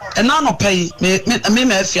kwaku ena no pay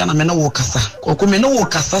me afia na me na wo kasa kwaku me na wo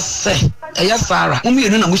kasa se eya Sara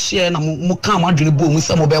umienu na muhie na mu ka amadwene bo mu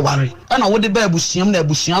se mo be ware na wo de ba abusuam na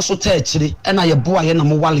abusua so ta akire na ye bo aye na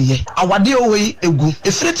mo wale ye awade oyi egu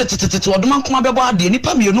efire tetetete odoma nkoma be bo ade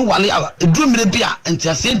nipa mienu wale eduru mire bia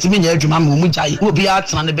entiase ntimi nya adwuma ma mu gyae wo bia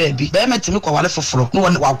atena ne ba bi be metimi kwa wale foforo no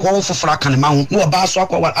wakwo foforo aka ne ma ho no ba so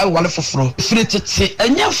akwa wale foforo efire tete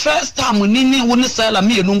enya first time nini wo ne sala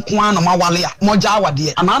mienu nko an na ma wale a mo gya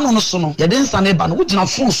awade ana no so no ye de nsa ne ba no wo gina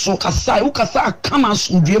fon so kasa wo kasa kama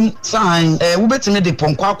sundwem san wo betime de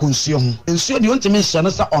ponko akonsuo ho ensuo de ontime hye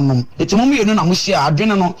no sa onom etimo mu yenu na mo hye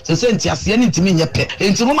adwene no se ntiase ne ntime nyepe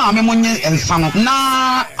entimo ma me monye ensa no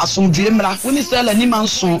na asomdwe mra woni sala ni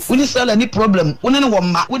manso woni sala ni problem woni ne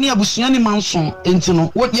womma woni abusua ni manso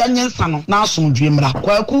entino wo ya nyensa no na asomdwe mra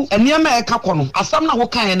kwaku eniema eka kono asam na wo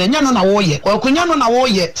kan na nya no na wo ye kwaku nya no na wo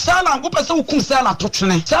ye sala wo pese wo kum sala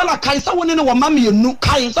totwene sala kai sa woni ne womma mienu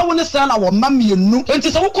kai sa woni sala womma mienu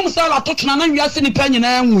enti sa wo kum sala totwena na wiase ni pa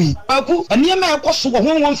nyina anwi kwaku eniema ekoso wo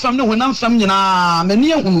honhom fam ne honam fam nyina mani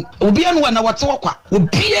ehunu obi enu na wote wakwa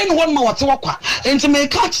obi enu won ma wote wakwa enti me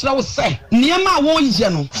ka kira wo se niema wo ye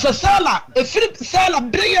no se sala efiri sala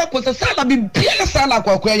breye ko se sala bibia sala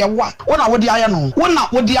kwa ya wa wona wodi aya no wona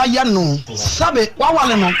wodi aya no sabe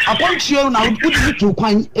wawale no apontuo na wodi to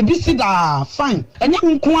kwan ebisi da fine enye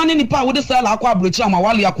nko ane nipa wodi sala akwa abrochi ama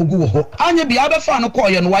wale akogu wo ho anye bia be fa no ko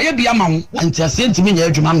ye no waye bia ma wo enti ase enti me nya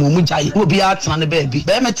adwuma no mu gyae obi atena ne ba bi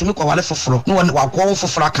be metimi kwa wale wale foforo no wa ko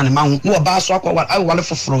foforo aka ne ma ho no ba so akwa wale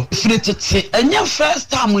foforo firi tete enya first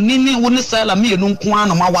time nini wo ne sala me enu nko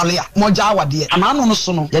an ma wale a moja awade ana no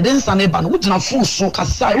so no ye de nsa ne ba no wugina fon so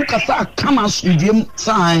kasa u kasa kama so diem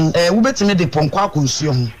san wo betime de ponko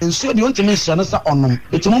akonsuo ho ensuo de ontime nsia no sa onom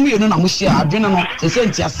etimo me enu na mo hia adwene no se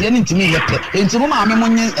ntiase ne ntime yepe entimo ma me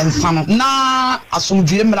monye ensa no na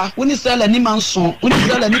asomdue mra wo ne sala ni manso wo ne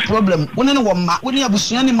sala ni problem wo ne wo ma wo ne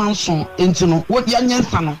abusua ni manso entino wo ya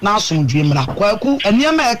nyensa no na asomdue mra kwaku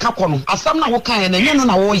eniema e ka kono asam na wo kan na nya no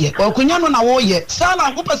na wo ye kwaku nya no na wo ye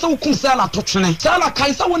sala wo pese wo kun sala to twene sala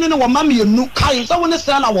kai sa wo ne wo ma mienu kai sa wo ne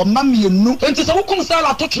sala wo ma mienu enti sa wo kun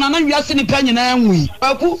sala to twene na wiase ni pa nyina anwi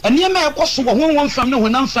kwaku eniema e koso wo won fam ne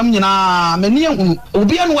honam fam nyina mani ehunu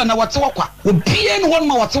obi anu wa na wote wakwa obi anu won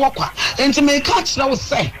ma wote wakwa enti me ka kira wo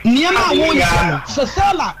se niema wo ye so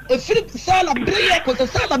sala efiri sala breye ko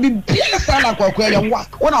sala bi bia sala kwaku ya wa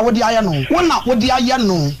wona wo di aya no wona wo di aya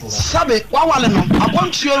no sabe wa wale no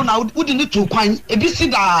akontio na wodi ni to kwan ebi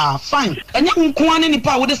sida fine enya nko ane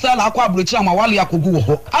nipa wo de sala akwa abrochi ama wale akogu wo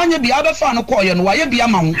ho anya bia be fa no koye no wa ye bia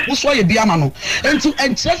ma wo so ye bia ma no enti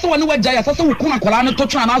enkyese woni wagya ya sase wo kuna kola ne to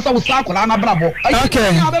twa na asa wo sa kola na brabo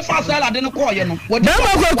okay ya be fa sala de no koye no wo de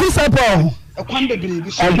ma ko ku sapo ekwan bebre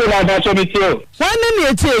bi so ajo la da so mi tio wane ne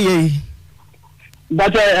etie ye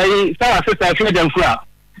but sala sister fi dem fura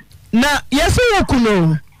na yeso wo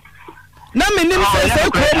kuno na menim sese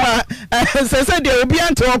ko ma sese de obi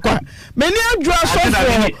ante okwa meni adwa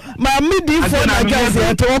sofo ma midi fo na gaze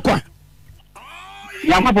ante okwa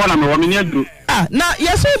ya ma bona me wo meni adru na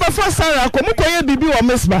yeso be fo sara ko mu koye bibi wo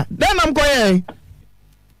mesba den nam koye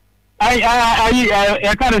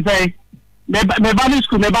I can't say me ba ni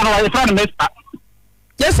school me ba no e fra na mesba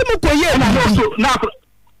yeso mu koye na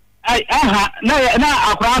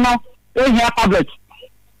na akra no e hia tablet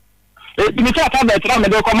mi ta tablet na me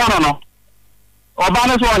de ko ma no oba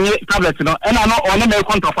no so onye tablet no e na no onye me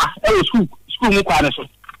kontofa e wo school mu kwa ne so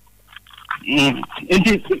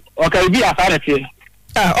enti okay bi afare tie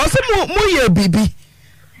o se mu ye bibi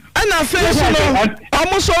ana fe so no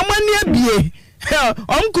omo so mani abie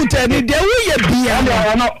onkuta ni de wo ye bia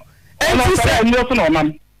no enti se ni so no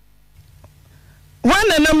man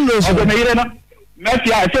wana nam no so me yire no me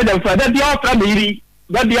fia se de fa da bia ofra me yiri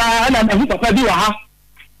da bia ana me hu papa bi wa ha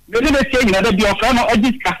me de be tie nyina da bia ofra no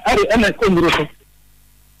agiska ari ana ko nduro so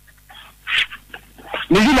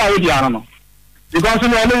Nijila wedi ano no because no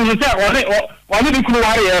no say one di kuru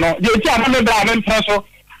ware no je ti amane bra men preso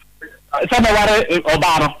say me ware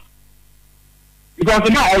oba no because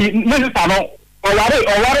na minister no o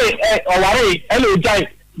ware ele jai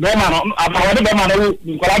be ma no abawade be ma no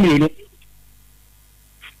nkola mi no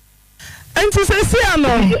enti se si ano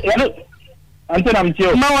ante na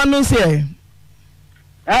mtio ma wanu se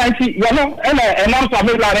enti you know enam so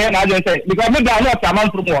me bra na je say because me bra no ta man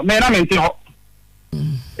pro me na me nti ho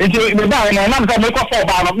enti me ba na na me ko for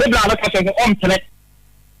ba no me bla no ka se on tene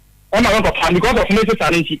on na ko pan because of me se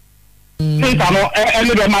challenge since no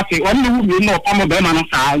any do mate on no wu no pam be ma no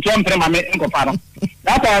sa enti on tene ma me ko pa no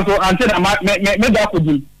that also until me da ko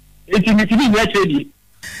di enti mi ti bi ya chedi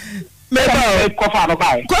me ba ko fa no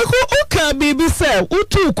bai ko o ka bibi se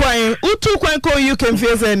utu kwan ko you can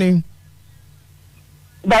face any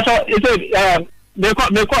but it they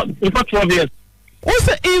got 12 years. What's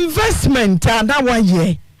the investment that 1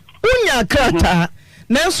 year? Unya krata.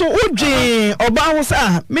 Nanso udwe oba ho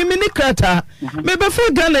sa mimi ni krata. Me be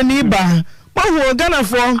for Ghana ni ba. Ba ho Ghana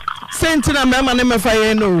for sentina mema ne mefa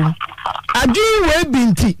ye no. Adwi we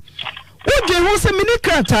binti. Udwe ho se mini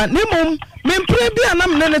krata ne mom mempre bia na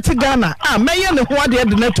me ne te Ghana. Meye ne ho ade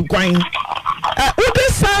de na tu kwan. Ude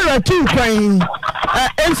Sarah tu kwan.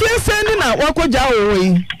 Enfie sendi na wakoja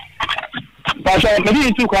owe. But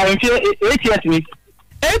maybe tu kwan enfie 8 years ni.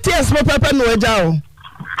 8 years mo papa no eja o.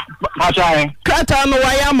 Macha Kata no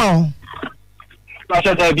wayama o.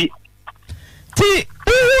 Macha tabi. Ti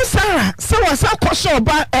Sarah se wasa kwso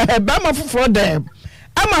ba ma foforo dem.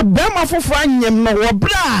 Ama ba ma foforo anyem no wo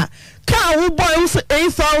bra. Ka wo boy us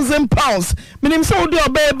 £8,000. Minim se wo de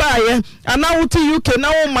obey ba ye. Ana wo ti UK na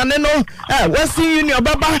wo mane no Western Union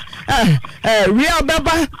baba real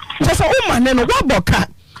baba. Just wo mane no wo boka.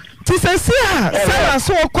 Ti se Sarah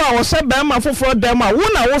so kwa wo se ba ma foforo dem a wo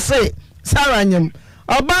na wo se Sarah nyem.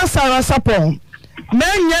 Oba Sarah sapon.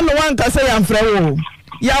 Menye no wan ka se yamfre wo.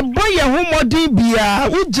 Ya boy ye homodin bia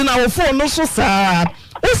wo gina wo phone no so saa.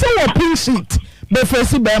 Wo se wo pin sheet be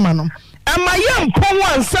fesi be ma no. Ama yam pon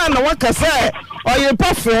wan sa na waka se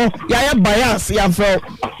Oyerepaafutuo ya bias ya fe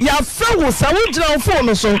wo sa wo gina wo phone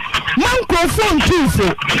no so. Man microphone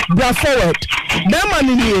too bra forward. Be ma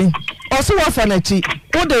ni nie. Oso wa fa na chi.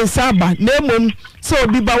 wo de saba na emom so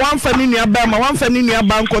obi ba wan fa ni nua ba ma wan fa ni nua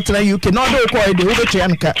ba nkotena UK na do ko e de wo betua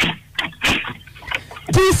nka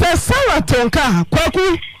ti se Sarah tonka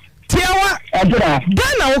kwaku tiawa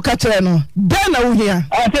dana wo ka kire no dana wo hia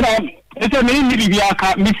ete me ni bibia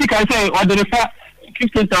aka me sika say order fa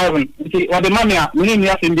 15,000 ete order money a me ni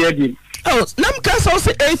afi mbi adi oh nam ka so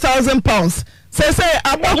say 8,000 pounds say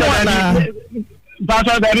abako na but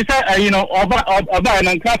there is oba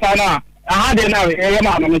na nkata na aha de na e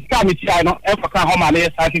ma no sika me tia no e foka ho ma na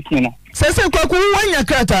 15 no say kwaku wanya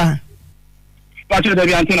krata but there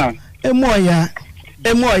be antina emoya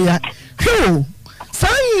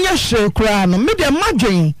sanya shekra no me de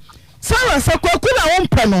madwen Sarah sakwaku na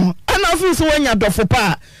wompa no ana ofisi wanya dofo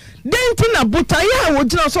pa denti na buta ya wo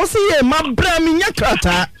gina so se ye mabra minya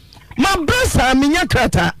krata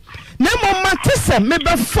na mo matese me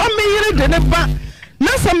be fa me yire de ne ba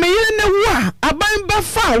na se me yire ne wo a aban be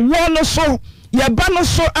fa wo no so ya ba no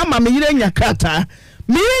so ama me yire nya krata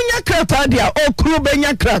dia okru be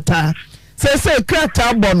nya krata se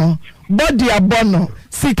krata bono body abono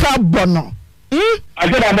sika bono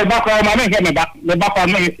ajeda me back on me back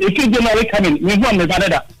on me if you generally coming me who me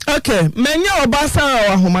badada okay menya obasa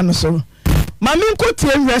wa homa no so mami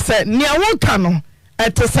nkotie hwese ne awonka no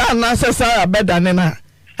etesa na sesa beda ne na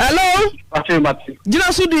hello mati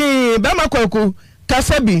jina so di be makwaku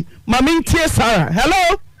kasabi mami ntie Sarah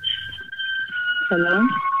hello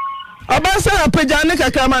obasa apejane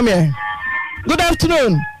kaka mami good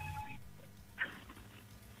afternoon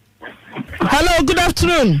hello good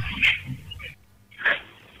afternoon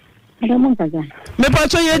me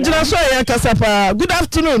pacho ye jira so ye kasapa good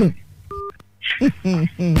afternoon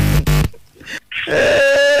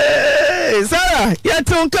Sarah ya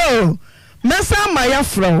tonko mesa ma ya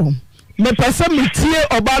fro me pese metie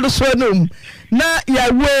obado so enum na ya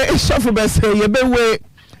we sofu bese ye be we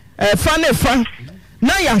fa ne fa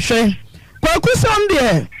na ya hwe kwaku som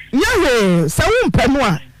de nya we sa wo mpanu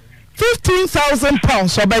a 15,000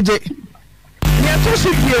 pounds obeje ya to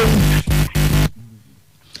shipie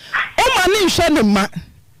o mani hwe ne ma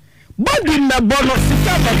body na bono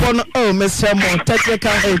sika na bono oh mesemo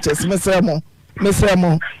technical HS mesemo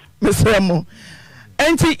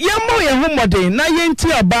enti yamo ye homoden na yenti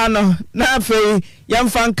oba no na afei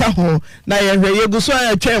yamfa nka ho na ye hwe yeguso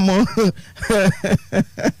atwemo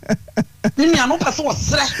Nini ano pese wo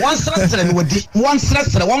sere wan sere ne wodi wan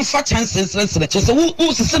sere wan fa chance sere chese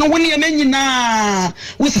wo sese no woni emanyina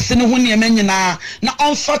wo sese no woni emanyina na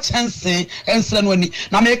on fa chance ensere no ani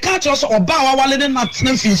na me ka cho so oba wa wale ne na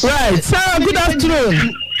tena fi right sir good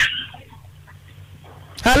afternoon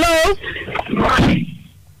hello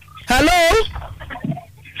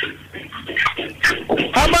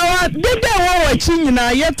abawa dede wo wachi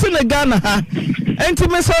nyina yete ne Ghana ha enti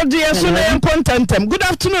me so de yeso na contentem good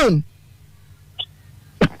afternoon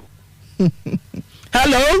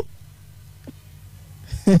hello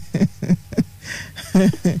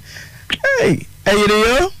hey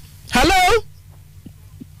ayo hello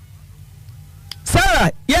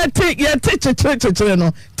Sarah yete che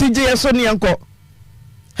no tije yeso ne yanko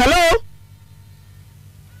hello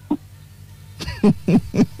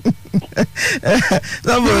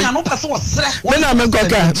Nini ano pese wo sere mena me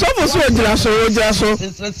koka so for so ojira so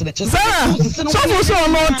Sarah so for so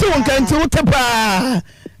no ti won kan ti wotepa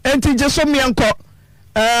enti je so mienko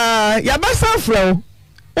ya basa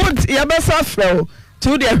frɛ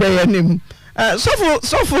ti de hwɛ yanim so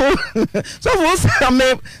for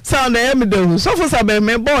same sound am do so for sabe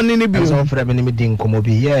me born ni bi so frɛ me ni me din komo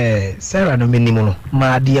bi yeah Sarah no menimu no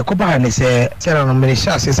ma de yakoba ne sɛ Sarah no me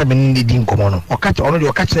sha se me ni din komo no o ka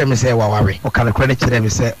kyerɛ me sɛ waware o ka kra ne kyerɛ me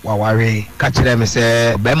sɛ waware ka kyerɛ me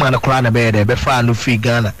sɛ be ma no kra na be de be fa no free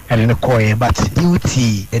Ghana and ne koye but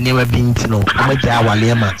duty enema bi ntino o ma ja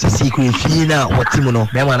wale ma se secret fee na wotimu no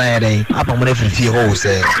be ma na yɛ apa mo na free ho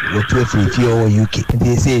sɛ wo tu free ho UK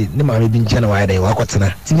they say ne ma bi nche na wa yɛ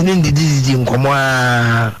wakotena timini ndidi nkomo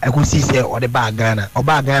a akosi se ode ba Ghana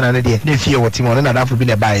oba Ghana ne de na fie wotimo ne na dafo bi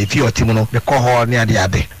ne ba fie wotimo no be ko ho ne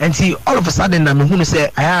ade enti all of a sudden na me hunu se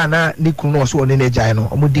aya na ne kunu no so one ne jai no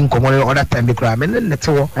omudi nkomo ne other time be kra me ne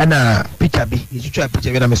tewo na picture bi yitu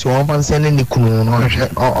picture bi na me so on fan se ne kunu no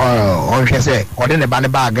hwe se ode ne ba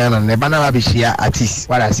Ghana ne ba na ba hia artist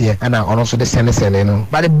wala se na ono so de sene no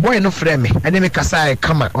but the boy no frame me ene me kasa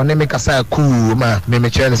kama one me kasa cool ma me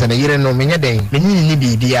chere se ne yire no me den ni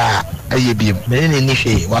bibia aye biem me ni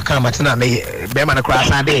hwe waka matena me be ma na kra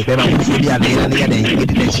sa de be ma fu bia de na ye den e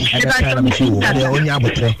de chi ada na me fu de onya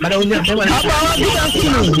abotre ma de onya be ma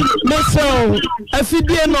me so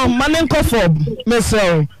afidie no manen form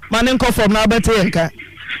na bete yenka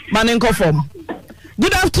manen form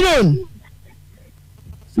good afternoon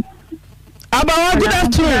Abawa, good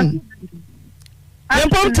afternoon. The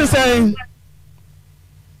point to say.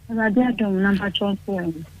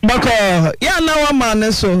 Bako, ya na wa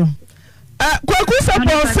man so. Kwaku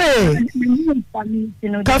support say.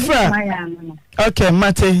 Kafra. Okay,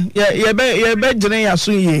 Mate. Ye be jene ya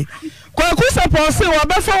so ye. Kwaku support say wa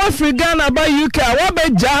be fa wa free Ghana ba UK, wa be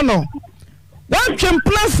jano. Wa twem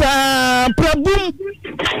plus probum.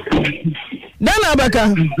 Dana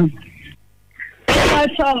baka.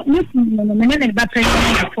 So, me ba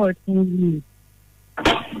president 14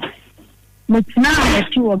 but now I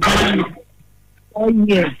see what all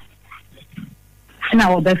year.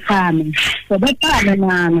 Now the family. So the family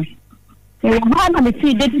man. So how many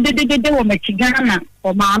see they were Ghana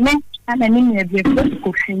or Mama and an in the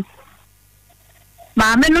cooking.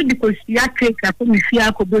 Mama no because you are cake up me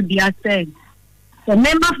fear could go the outside. So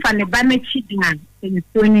member from the Bame Chidna in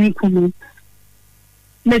Sony Kumu.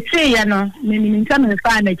 Let's say, you know, me come and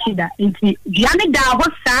find a chida. It's the only da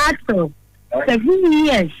was sad so 7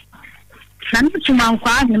 years. I'm not to my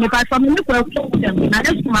father, if I from the work, I'm not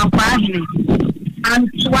to my father.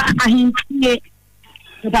 And so I hear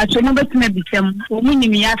that I remember to me become women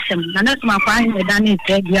in Yassam, and that's my father, done it,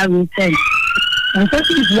 they are returned. And so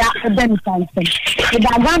is Yassam, then something. If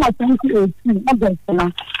I want to 2018, August,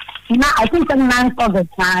 now I think I'm 9 August,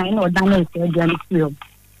 or done it, again, field.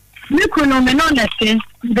 You could know me on that thing.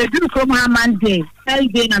 The do from Haman Day,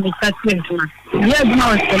 Day and Mr. Christmas. Yes,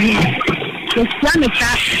 no, it's for me. The Slamika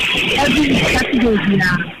every Saturday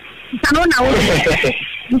now. It's an honor.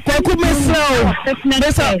 Kwaku mesel.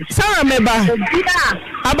 Sarah meba.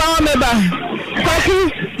 Abawa meba. Kwaku,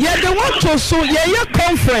 ye the watch so ye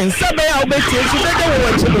conference. Sabe ya obeti so dey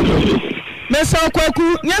watch. Mesel Kwaku,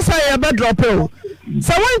 nyesa ye be drop o.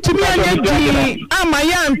 So when to me anya ama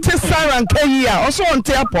ya ante Sarah nkai a oso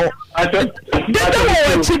onte apo. Dede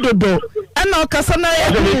wo chidodo. Ana okasa na ya.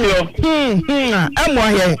 Amo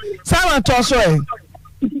here. Sarah to so e.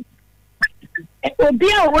 Obi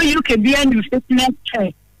a wo UK bia new fitness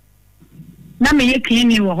check. Na me ye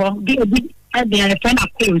cleaning wo ho. Gi obi e dey friend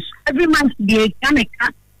across. Every month dey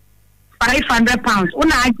Jamaica £500.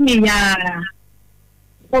 Una agi ya.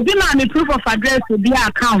 Obi ma me proof of address obi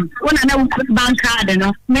account. Una na bank card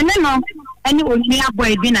no. Me no any oni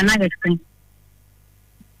aboy bi na na explain.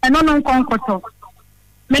 Eno no konkoto.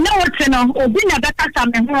 Me no wotre no obi na bekasa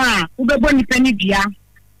me ho a ubebo nipa ni bia.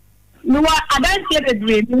 No adanse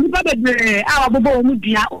bebre, nipa bebre a obobo mu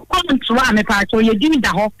bia. Konto a me pa so ye din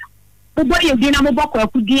da ho. Obo ye din na mo bokọ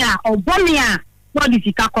akudi a obo me a no di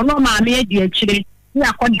sika kono ma me edi akire. Ni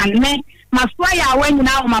akoda me maswa ya wanyi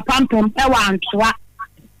na o mapampom e wa antoa.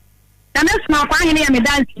 Na me sma kwa hene ya me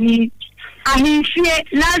dance ni ahihie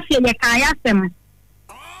last year ye kaya sem.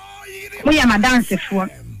 Mo ya ma dance fo.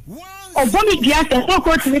 Obo mi dia se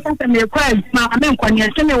ko ti me ka me kwa ma me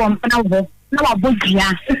nkwani se me wo mpana wo na wa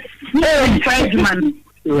bogia. No friend man.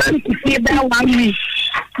 Ti be na wa mi.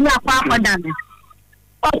 Ni akwa akoda me.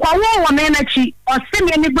 Okwawo wo me na chi o se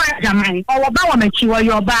me ni bra jamai. O wo ba wo me chi wo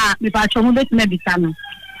yo ba mi pa cho mu be me bisa no.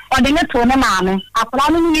 O de ne to no ma no. Akwa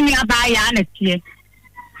no ni aba ya na tie.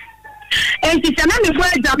 And it's a man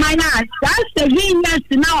before Jamaica. That's the years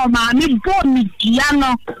now, mammy, born me,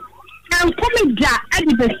 Giano, and come at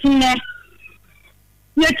the scene.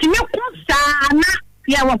 Yet you know,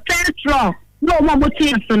 you were first law, no more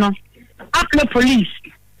motive, no. After police,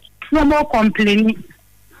 no more complaining.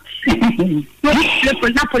 No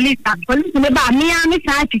police, police, about me, I'm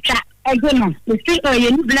trying to chat again. The street or you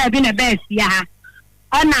live in a best, yeah.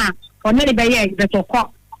 Anna, or maybe the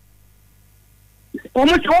clock.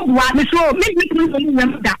 Almost all what so make me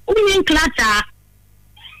remember that only class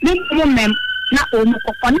make woman not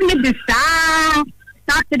only the star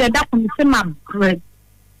started the duck from the bread.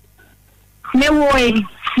 No way,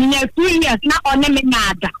 in 2 years, not on them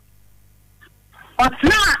nada. Or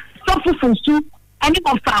not so for soup, any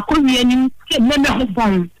of our Korean, never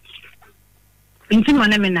bone. Into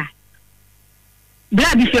one emina.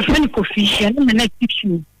 Blood is your friend coffee and the next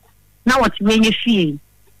issue. Now what's when you see.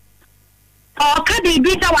 Oh, can they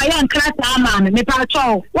beat our young class armor? Me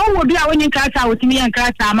patrol. What would be our winning class out with me and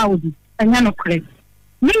class armor would be? And no credit.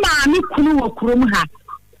 Me, mammy, kunu or krumha.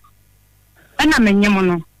 And I'm a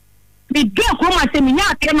yamono. We do come and say me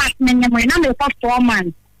not came at me when I'm a 4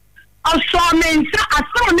 months. Also, men, I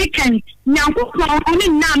saw me can now only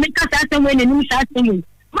now because I say when the news are saying.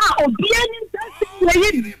 Ma, obedient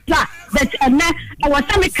that's a man. I was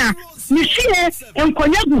American. You see, and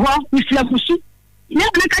Konyago, Miss Labusu. Never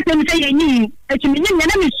look at them say, you name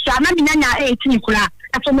is Shana, 18 kula.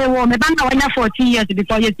 After me, me bank when 14 years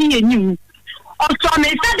before you see a new. Also, I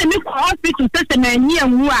said the new hospital system and near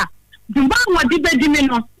Mua. The one what did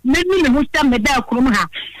Bedimino, made me who stand me there, Krumha.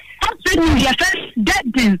 said you first dead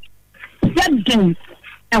them.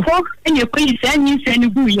 And what and your queen send you send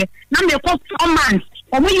you here. Now me for 4 months.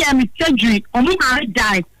 Or we am surgery, or we are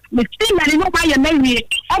die. The thing that you know why you marry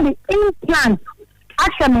all the implants.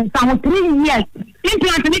 Actually, some 3 years.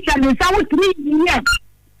 Implants in Italy, some 3 years.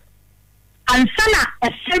 And sana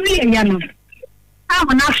a 7 years. I'm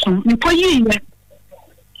an action. You call you.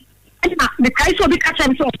 The case will be cut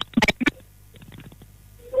and so.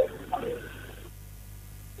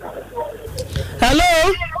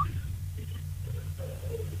 Hello.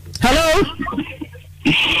 Hello.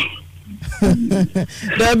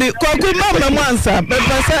 Baby, kwaku mama mwansa,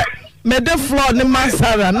 bepese me de floor ni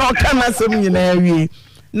masara no kana sem nyina awie.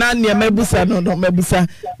 Na ne mebusa no mebusa.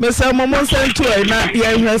 Me se momo sentu e na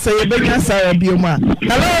ye hwe se ye benya sara bioma.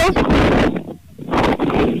 Hello.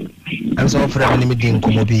 I'm so afraid me din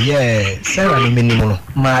komo bi Sarah no minimum no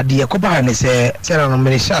ma de yakoba ne se Sarah no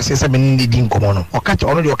me sha se me ni din komo no o ka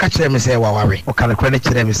kire me se waware o ka ne kire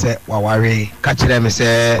kire me se waware ka kire me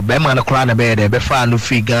se be ma na kura na be de be fa no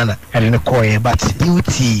free Ghana and ne koye but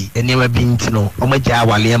duty enema bi ntino o ma ja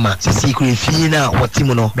wale ma se secret fi na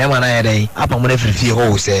wotimu no be ma na ye den apa mo na free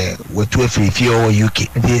ho se wotu free ho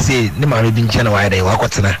UK they say ne ma bi nche na wa ye den wa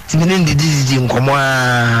kotena ti me ne di komo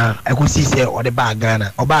a akosi se o de ba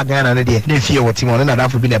Ghana o ba Ghana ne ne fie wotimu no na da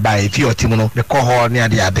fo bi ne ba e fie wotimu no me ko ho ne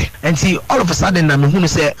ade and see all of a sudden na me hunu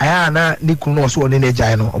say aya na ni kunu no so ne ne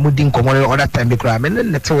jai no omo din komo no other time be kra me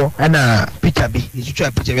ne tewo na picture bi ni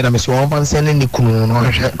tutu picture bi na me so on pan say ne ni kunu no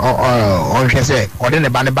on hwe say o de ne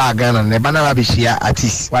ba Ghana ne ba na ba bi shia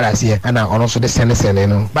artist what I say na ono so de sene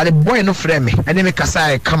no but the boy no frame me and me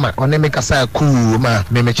kasa kama on me kasa cool ma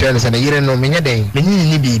me chere say ne yire no me nya den me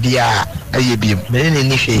ni bibia aye bi me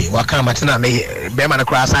ni hwe wa kan matena me be ma na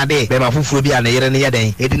kra sa de be ma fufu bi a na yire ne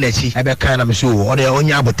yeden edi na chi e be kan na me so o de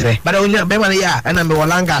onya abotre but onya be ma na ya na me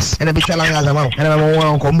walangas na be chalangas ama na me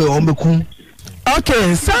won ko me on be kun.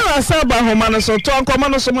 Okay, Sarah Saba Homano so to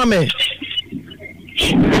anko so mame.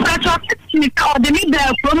 I talk to me or the me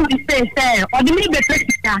the from say or the me the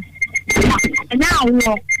picture. Now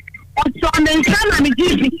or so me sana me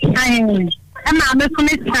give time. Am I me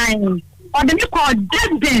time. Or the me call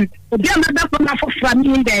dead o be am be from for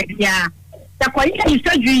me there yeah. The quality is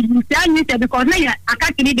surgery you say because now I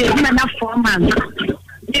can't need the 4 months.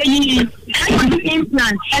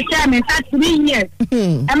 Implant. I tell me 3 years.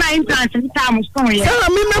 Am I implant in time story? Sarah,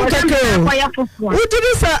 me keke. Who did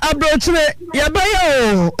this abrochre?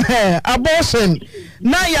 Yabayo abortion.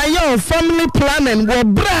 Na ya family planning wo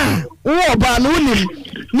bra. Wo ba no nim.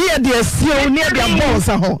 Near the CEO near the boss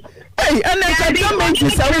ho. Hey, and then government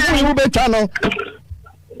is a betwa no.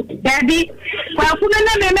 Daddy, well, who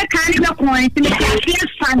never make kind of point to make it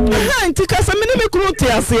funny. Because a minute cruelty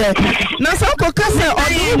as here. Nasako Casa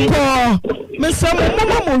or Miss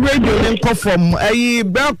Mama radio and conform a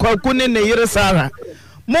bell cocun in the Nyyiratv.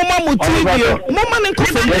 Mama Mutibio, Mama and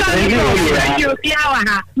coffee.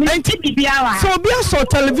 So be also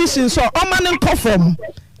television, so Oman and conform.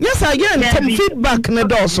 Yes, again, some feedback in the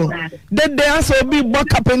dorsal. Then they also be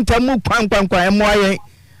back up in Tamu Pampa and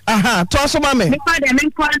aha, toss mame. Me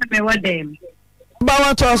what them.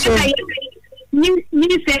 Bawa toss. You say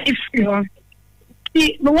if you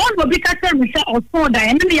see the one will be cut me say or so that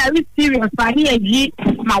and me are serious but here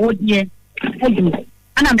my word here. And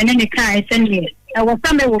I'm in the car send here. I was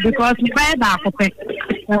somewhere because me buy back okay.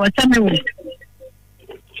 I was somewhere.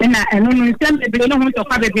 And I know some people don't want to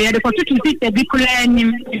have a baby because you see the big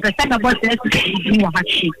learning the second about this you have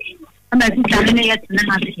to. I'm a sister yet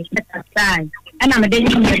na and I'm a day in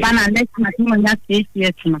the banana next month, that's 8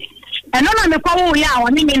 years. And on the call, yeah, I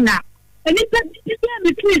mean, and it's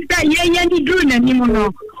between that, yeah, you do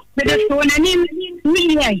anymore. But the phone and him,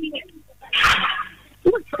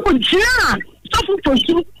 what's yeah, stop for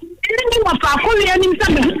you. And then you are calling him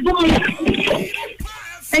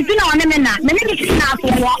and you know, I'm not many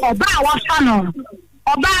or bow or funnel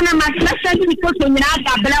or banana must send me to me out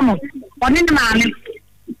of Blamo or in the man.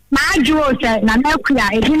 My jewels na Melkia,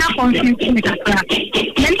 a dinner confusion.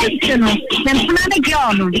 Then you know, then another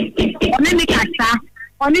girl, or maybe Cassa,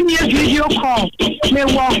 or maybe a video call, may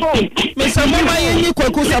walk home. Mr. Mama, you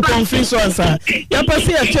Kwakusa confusion, sir.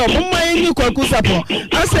 Yapasi a job, Mama, you Kwakusapo.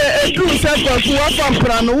 I say a true circle to what from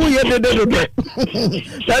Prano, you did.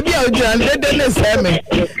 Tabby, I'll then say me.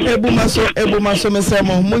 Ebumaso,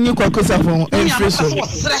 Messamo, Munu Kwakusapo, and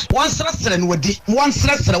one stressor and one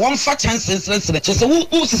stressor, one fat chance and stressor.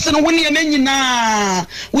 Who's sending when you mean now?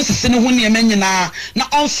 Who's sending when you mean now?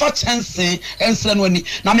 Not on fat chance and suddenly.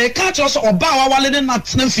 Now, may catch us or bow while in not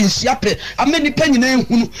sniffing yape. A many penny name.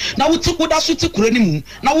 Now we took what I should to Kurenim. hu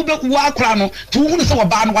na wo be wo akora no to hu ne se wo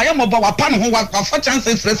ba no wa ye mo ba wa pa no ho wa fa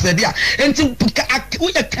chances stress dia enti wo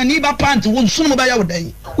ye kaniba pant wo sunu mo ba ya wo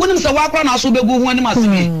dan wonim se wo akora na so be go hu ani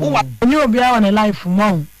masebe wo wa ni obi a won life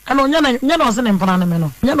mo ano nya na ose ne mpana ne me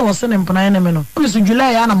no nya na ose ne mpana ne me no so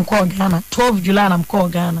July ya na mko Ghana 12 July na mko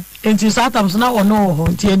Ghana enti satam so na ono ho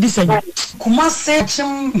enti edisanya kuma se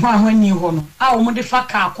chim ma hwani ho no a wo mo de fa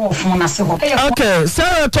ka akọ na se ho okay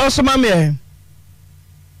Sarah to so mame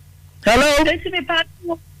hello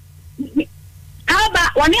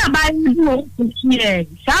aba wani aba ndu kire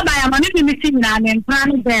saba ya mami mi tin na ne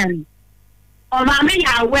mpana ben o ma me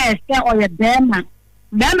ya west o ye dema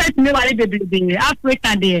Bema tini wale bebelebe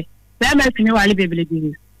Africa de bema tini wale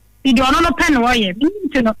bebelebe idi ono no pen wo ye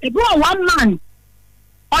binti no ebu 1 man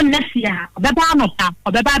on next year obeba anota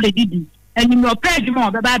obeba bedidi eni me opage mo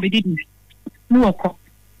obeba bedidi no oko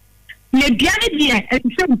le bia ne die e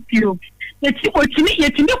se mpio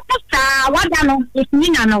yetimi kusa wada no yetimi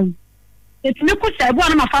nya no yetimi kusa ebu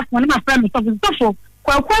ono ma fast one ma friend so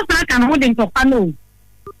kwa sa kan ho de ntopa no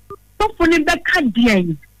so funi beka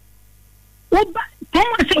die oba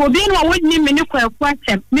Toma se obi no woni me ne kwa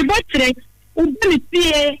asem me botre obi ne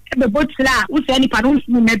tie be botra wo se ni paro nsu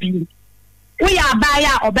na bi wo ya ba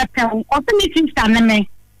ya obepel o se ni tinsta na me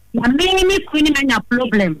na me kuni na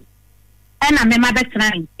problem e na me ma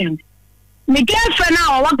betra nten me girlfriend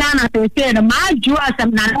na o wa Ghana se no ma ju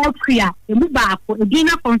asem na na kria e mu ba ko e di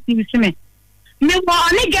na confuse me wo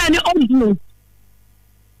oni ga ni odu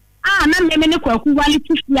na me ne kwa ku wali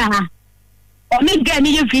tifia ha oni ga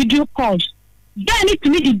ni video calls then it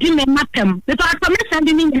me di me matem the part me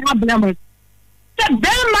sending in the problem se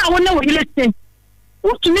ben ma wona wo ile se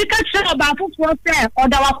wo tumi ka chere ba fufu se o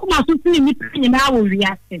da wa kuma so tuni mi nyina wo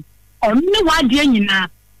wiase o ni wa de nyina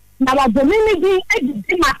na wa bo mi di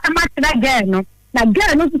edi matama chere girl no na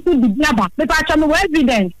girl no so di blaba the part me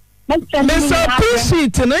evidence Mr.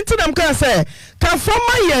 P-sheet no ntinam ka se ka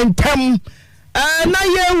fama yentam na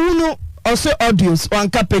ye hunu o se audios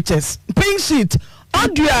wanka pictures P-sheet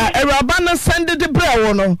audio erabana send the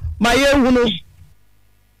brew no my ye hunu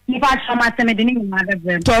ni pa chama teme de ni ma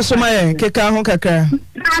be to so my keka ho kakra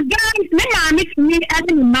guys me ma mi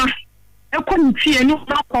ade ni ma e ko ni fie no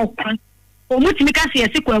ma ko o mutimi ka se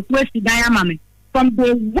yesi kwaku asi dan ama me from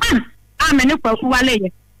day 1 amene kwaku wale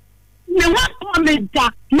ye me wa ko me da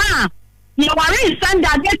na ye ware send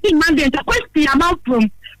that getting Monday to question amount from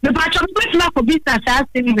the patch of Christmas for business as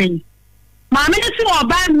thing ma me si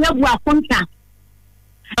oba me agu akonta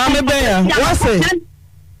Amebeya, what's it?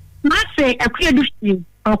 Mase, a clear duty,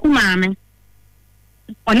 or Kumame.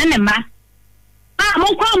 On an emma. I'm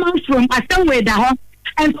on from a somewhere the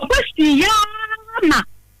and question Yana.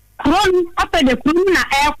 Cron up at the Kuna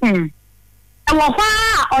aircon. I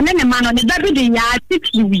was on any man on the deputy yard 6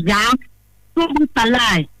 years. So it's a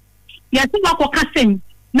lie. Yes, what cousin.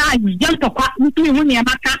 Now you jump to quack with me when you're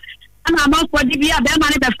back. And I'm out for the beer, the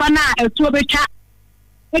money the fun out to a chat.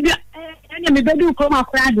 Me bedu ko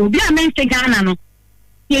makrado bi a men se Ghana no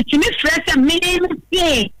ye tumi fresh me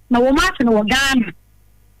say na wo ma se no Ghana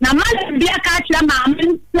na ma bi aka kira ma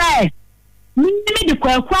men say me di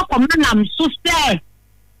kwaku akoma nam so say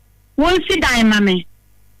won si dan ma me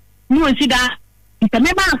ni won si da nta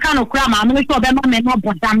me ba aka no kura ma men so be ma me no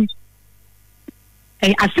bodam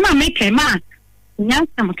asima me ke ma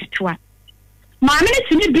nyansa mketua ma men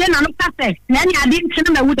si ni bi na no ka say na ni ade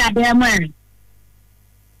ntina na wuda be mo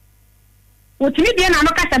what me be na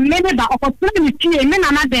no kasa me ba opportunity tie me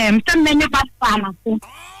na na dem se me ba fa na so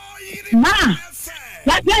ma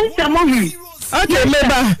la bien se mo hu okay me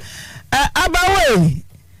ba abawe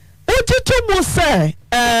ututu mu se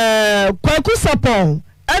kwaku sapon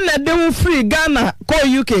na de wo free Ghana ko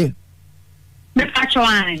UK me fa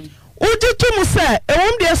chwan ututu mu se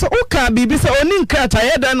ewom de so uka bibi se oni nkrata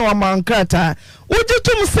ye da no ma nkrata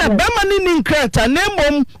ututu mu se be ma ni nkrata na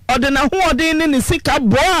emom ode na ho ode ni sika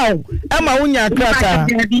boaw ama unya nkrata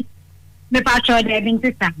me pa cho de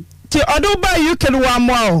bintisa ti ode ba UK no wa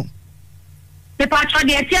mo aw me pa cho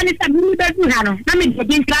de ti ani se mi be du ha no na me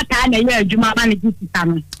de nkrata na ye adwuma ba ne jisika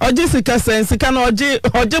no oje sika sen sika na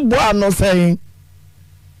oje boa no sen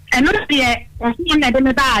eno de o si na de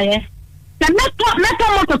me ba ye meto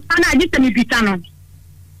moto kana ajite mi bitano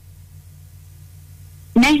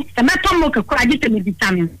ne se meto moto ko ajite mi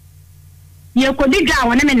bitano ye ko diga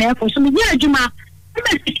wona me na ko so mi ye adwuma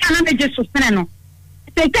me sikana me je so sene no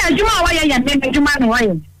se te adwuma wa ye me adwuma no wa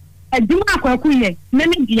ye adwuma ko akuye me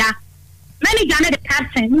me dia ne de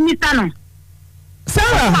captain ni tano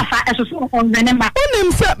Sarah fa eso so on venemba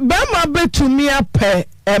unim se ba ma betumi ape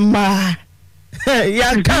ema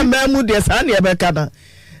ya ka mamu de sa na ye be kada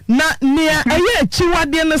na nia eye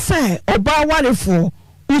chiwade ne se oba warefo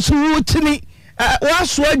usuwu chini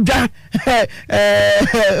waso adwa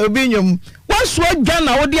obinyum waso adwa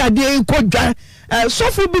na wo de ade ko dwa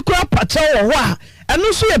sofo bi kura pacha wo ho a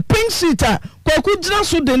eno so ye pink sheet a kwaku gina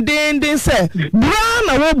so dendenden se bra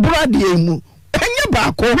na wo bra de emu enye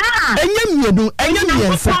baako enye miedu enye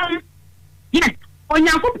miensa yes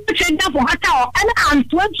onyanko pechenda for hata o ana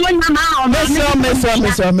antoanto nyama o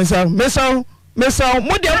meso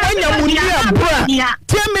mo de mwanya muni abura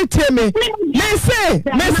tiemi me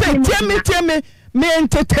se me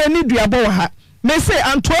entertain duabo ha me say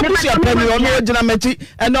anto abusu apani ono ogina mechi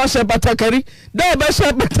ene o she batakari da be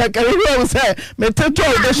she batakari we say me teto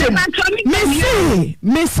o be she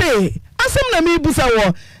me say asem na me busa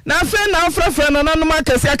wo na afa na afrafa no nanom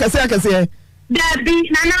akase Debbie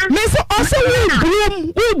nana me say also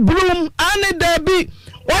we broom and Debbie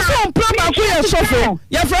also plumber ku ye sofo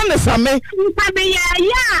your friend is same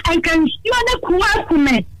yeah I can see the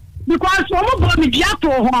kuakume because omo bo me diato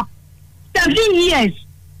ho 7 years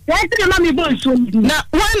na me bo so na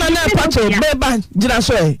why na pacho beba gina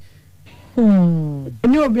so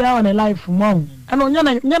ni obi a on life mom ana nya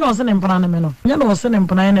na ose ne mpana ne me no nya na ose ne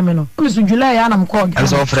mpana ne me no misu July ya na mko ga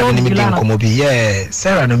so friend ni mi din komo bi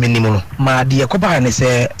Sarah no minimo no ma de yakoba ne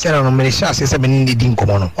se Sarah no me sha se me ni din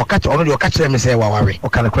komo no o ka kire me se waware o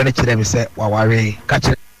ka ne kwere kire me se waware ka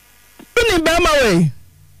kire ni ba ma we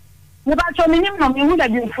ni ba so minim no mi hu da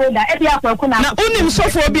bi foda e bia kwaku na unim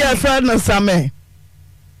sofo bi a friend na same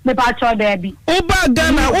ni ba cho da bi uba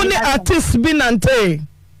Ghana uni artist bi nante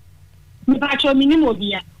ni ba cho minim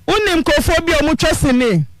obia unim kofo bi omutwese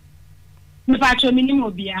ni Mipacho minim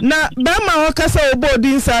obia na ba ma okasa obodi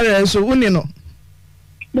nsare so uni no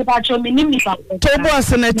Mipacho minim mipacho tobo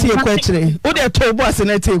asenati ekwachire wo de tobo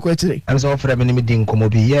asenati ekwachire am so frɛ me ni din komo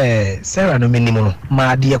bi Sarah no minim no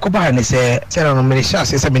ma de yakoba ne se Sarah no me sha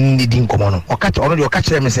se me ni din komo no o ka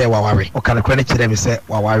kire me se waware o ka ne kwere kire me se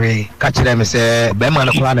waware ka kire me se be ma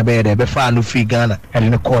no kula na be de be fa no free Ghana ele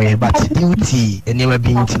ne koye but duty enema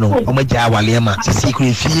bi ntino o ma ja wale ma se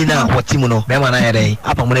secret fee na wotimo no be ma na yere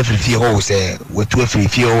apa mo na free ho se wetu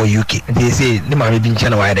free ho UK they say ni ma bi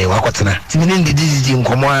nchana wa yere wa kotena timini ndi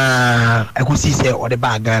nkomo a akusi se o de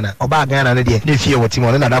ba Ghana o ba Ghana ne de fie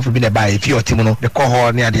wotimo na dafu bi ne ba fie wotimo no de ko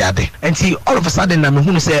ho ne ade enti all of a sudden na me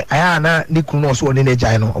hunu se aya na ne kunu no so oni ne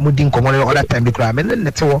jai no o mu di nkomo no other time bi kra me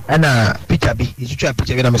ne tewo na picture bi yitu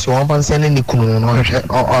picture bi na me so on ban se ne kunu no hwe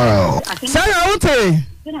Sarah wote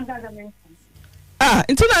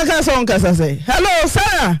intuna ka so on kasa say hello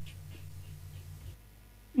Sarah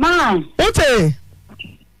ma wote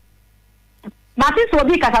Mati so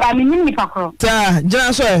bi kasara mi nim pakro ta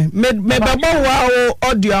jina so me babo wa o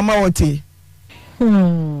audio ama wote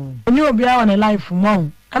ni obi a on life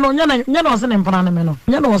mom ana nya na ose ne mpana ne me no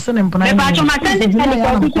nya na ose ne mpana me ba cho ma send it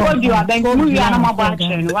to audio aben mu ya na ma ba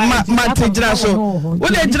che no ma te jina so wo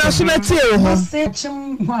de jina so na tie ho se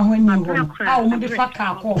chim ho ahoni ho a o mu de fa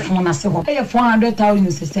ka ko fon na se ho e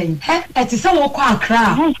 400,000 se say e ti se wo ko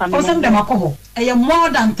akra o se dem akọ e more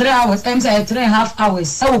than 3 hours em say 3.5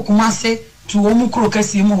 hours e wo kuma se to omu kro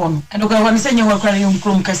kasi mu ho no e do ko wa se nye ho kra yom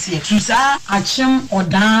kro kasi tu sa achim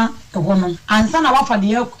odan hono ansa na wafa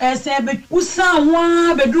de ese be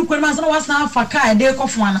usanwa be duru kwema ansa na wasa afa ka de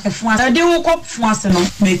kofo ana efo ase de wo kofo ase no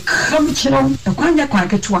me kam chiro e kwanya kwa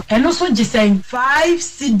ketua eno so je say 5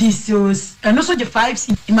 cedis eno so je 5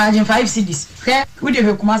 cedis imagine 5 cedis ke we de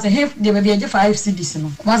be kuma se he de be je 5 cedis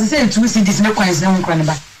no kuma se 2 cedis me kwan se ho kra ne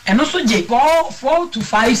ba eno so je 4 to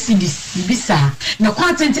 5 cedis bibisa na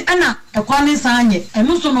kwa tenti ana e kwa ne sanye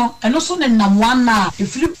eno so ne namwana e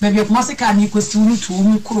firi be kuma se ka ni kwesi unu to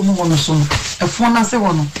mu kuro mu wono so e fo na se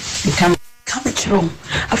wono e kam chiro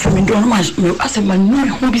afami do no ma asema no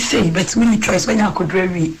ho bi say but we need choice when akodra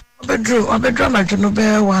wi obedru na jono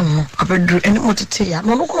be wan obedru eni motete ya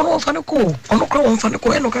no ko no fa ne ko ono ko won fa ne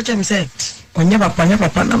ko eno ka chem say onye papa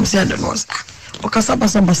na mse ade no sa o kasa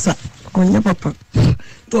basa onye papa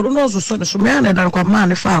to no so me na dan kwa ma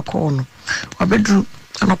ne fa ko no obedru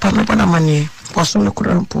anopa me bona manie kwaso ne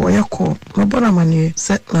kura mpo yako me bona manie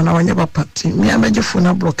se na wanye papa ti me ameje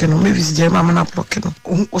fona block no me visit jema na block no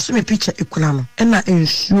o so me picture ekula no e na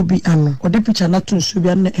ensuo bi ano o de picture na to ensuo bi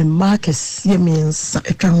ano e ma kese me nsa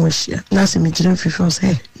etwa ho ahia na se me gire fifi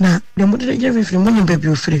se na de mo de gire fifi mo ni baby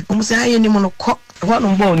ofire o mo se aye ni mo no ko wanu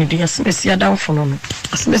mbo ni de asimesi adamfo no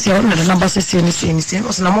asimesi wonu de number sesi ni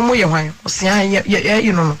o se na mo ye hwan o se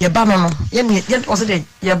ye no ye ba no ye o se de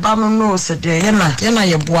ye ba no se de ye na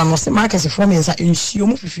ye boa no se ma kese fo me nsa ensuo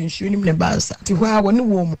mo fifi ensuo ni me ba sa ti hwa woni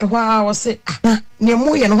wo mu hwa wo se ne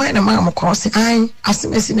mu ye no hwan na ma ko se an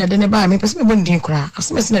asemesi na de ne ba me pese me bondin kra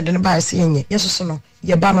asemesi na de ne ba se yenye yeso no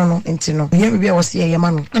ye ba no enti no ye bia wo se ye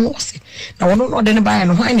ma no na wo se na wono no de ne ba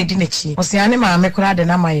no hwan ne di na chi wo se ane ma me kra de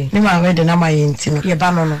na ma ye ne ma we de na ma ye enti no ye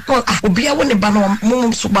ba no obia wo ne ba no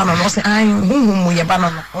mu so ba no wo se an mu ye ba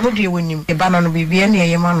no ono de wonim ye ba no bibia ne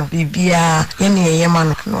ye ma no bibia ye ne ye ma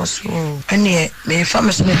no so ene me fa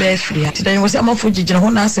me so me ba free ati dan wo se amafo gigina ho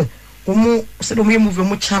na ase omo se do me move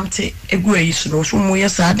mu chamte egu ayi so no so mu ye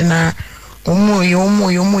sa de na omo ye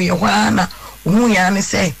hwana omo ya ne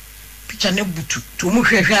se picture ne butu to mu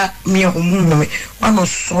hwehwa me omo me wano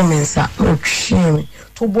so me nsa o twimi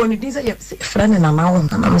to boni din se ye friend na na won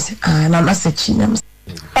na me se na se chi na.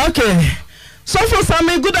 Okay, so for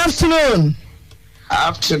Sammy, good afternoon.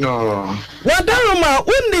 Afternoon. Wadaruma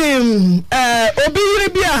unim obi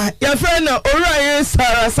yiribia your friend Oraye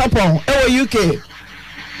Sarah Sapon e UK.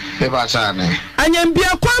 Bebachane.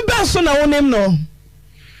 Anyambia kwa ba so na wonim no.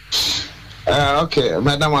 Okay,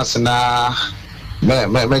 madam asna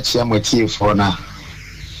me chia motive na.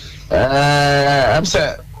 I'm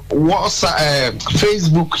say what's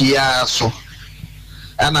Facebook ya so.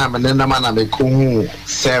 Ana me na mana me ko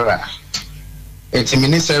Sarah. Eti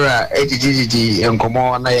mini Sarah ejijiji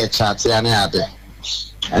enkomo na ye chat ya ne ade.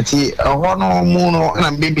 Ati ho no mu no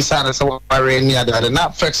na baby sare se ware ni ade na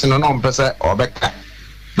flex no no mpese obeka.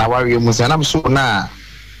 Na wari mu se na so na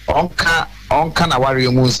onka na wari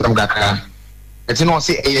mu se mgaka eti no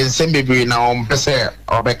se ensem bebre na ompese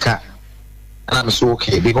obeka na so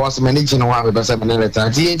okay because manage no wa be se me leta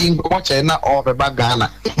di edi nko che na obeba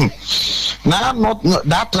Ghana na not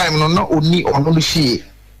that time no oni ono fi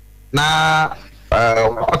na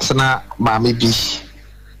what's na mami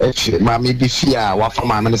bi fi a wa fa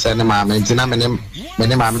mami se ne mami ntina me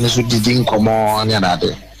ne mami so didi nkomo nya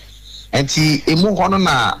dade enti emu hono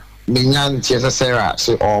na menya ntie Sarah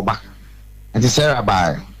se oba enti Sarah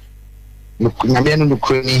ba nyame no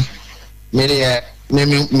kroni me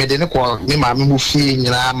de ne ko me ma me mu fi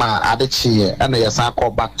nyina ma adechi ana yesa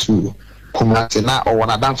call back to kumate na o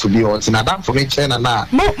wona danfo bi o tina danfo me che na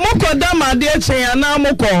mo ko da ma de che na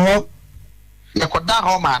mo ko ho ye ko da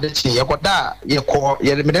ho ma adechi ye ko da ye ko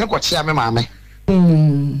ye me de ne ko che me ma me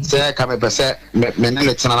se ka me pese me ne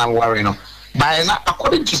le tina na worry no by na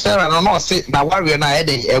according to Sarah no say na warrior na e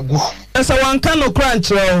dey egu so wan kan no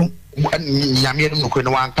crunch o nyame no ko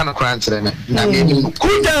no wan kan no crunch me nyame no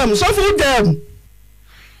who them so who them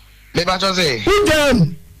me ba jose who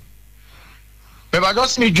them me ba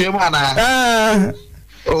jose mi dwe mu ana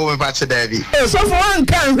oh me ba che David so for wan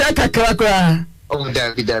kan hwa kakra kra oh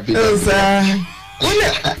David so one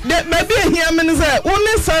de maybe here me say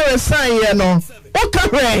one Sarah sign ye no o ka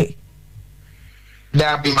hwe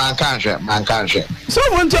there be man can't. So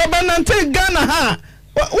when to banante Ghana ha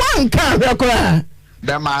one car rekora.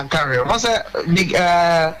 The man carry. Was a big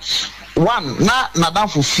one na dan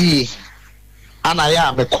for fee. Ana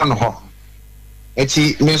ya be kono ho.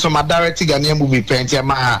 Eti me so ma direct Ghanaian movie paint ya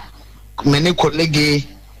ma many colleague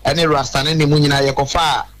any rasta ne mu nyina ye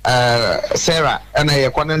kofa Sarah ana ye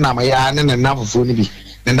kono na ma ya ne na fufu ni bi.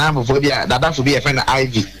 Ne na fufu bi da dan for bi e fe na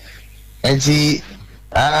Ivy. Eti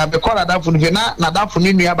because that for na that for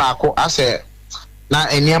nua ba ko ase na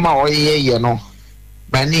eniema oyeye no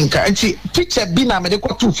baninka nti picture bi na me de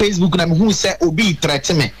ko to Facebook na me hu se obi threat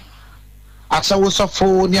me acha wo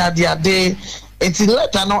sofo ni ade nti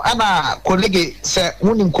later no ana colleague se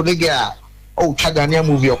wonim colleague a o Ghanaian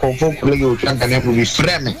movie o confirm colleague o Ghanaian movie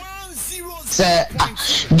frame se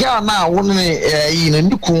girl na won yi na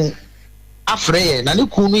niku afre na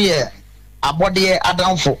niku no ye abode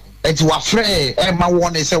adamfo eti wa frɛ ma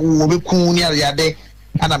won say wo be kun ni ade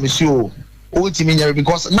ana me si o ti me nyare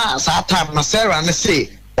because na sa time na Sarah ne say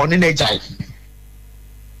oni na jai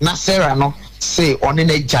na Sarah no say oni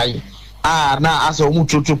na jai na asa o mu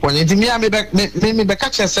tutu ponye enti me be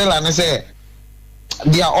catch Sarah ne say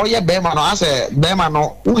dia oye be ma no asa be ma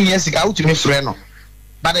no wo yen sika wo ti me frɛ no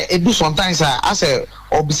but it do sometimes asa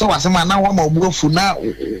obisa wasema na wa ma obuofu na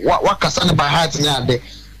wa kasa ne by heart ni ade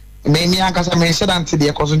me ankasa me said until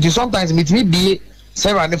the cause sometimes me be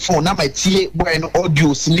Sarah the phone na my tie boy no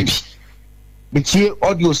audio snippy me tie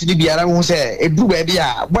audio snippy ara hu say edu ba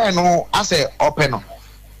bia boy no ase open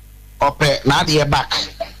na the back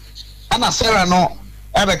ana Sarah no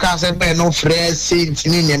ebe ka say boy no fresh saint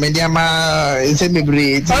ni ne me dia ma se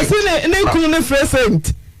mebre o se ne kunu ne fresh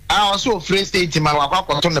saint also fresh saint ma wa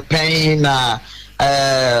kwa to the pain na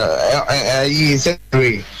yi se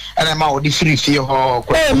and ma odi free fee ho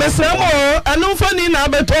eh mesemo anu fani na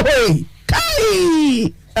beto hoy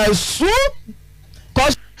kai asu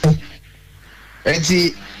cause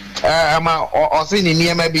enti ama o se ni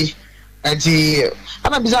niema bi and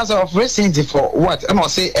I'm a business of racing for what? And I'll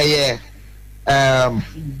say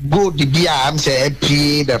go the beer, I'm saying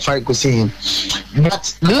the fight cuisine.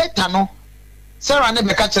 But later no, Sarah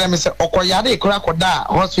never catch them and say, Okoyade Kurakoda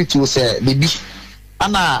hospital say baby.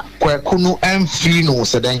 Anna Kwekunu and free no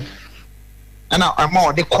said then. And I'm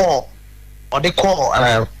more they call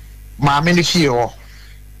my mini feel.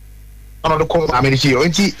 Another call my mini feel.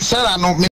 Sarah no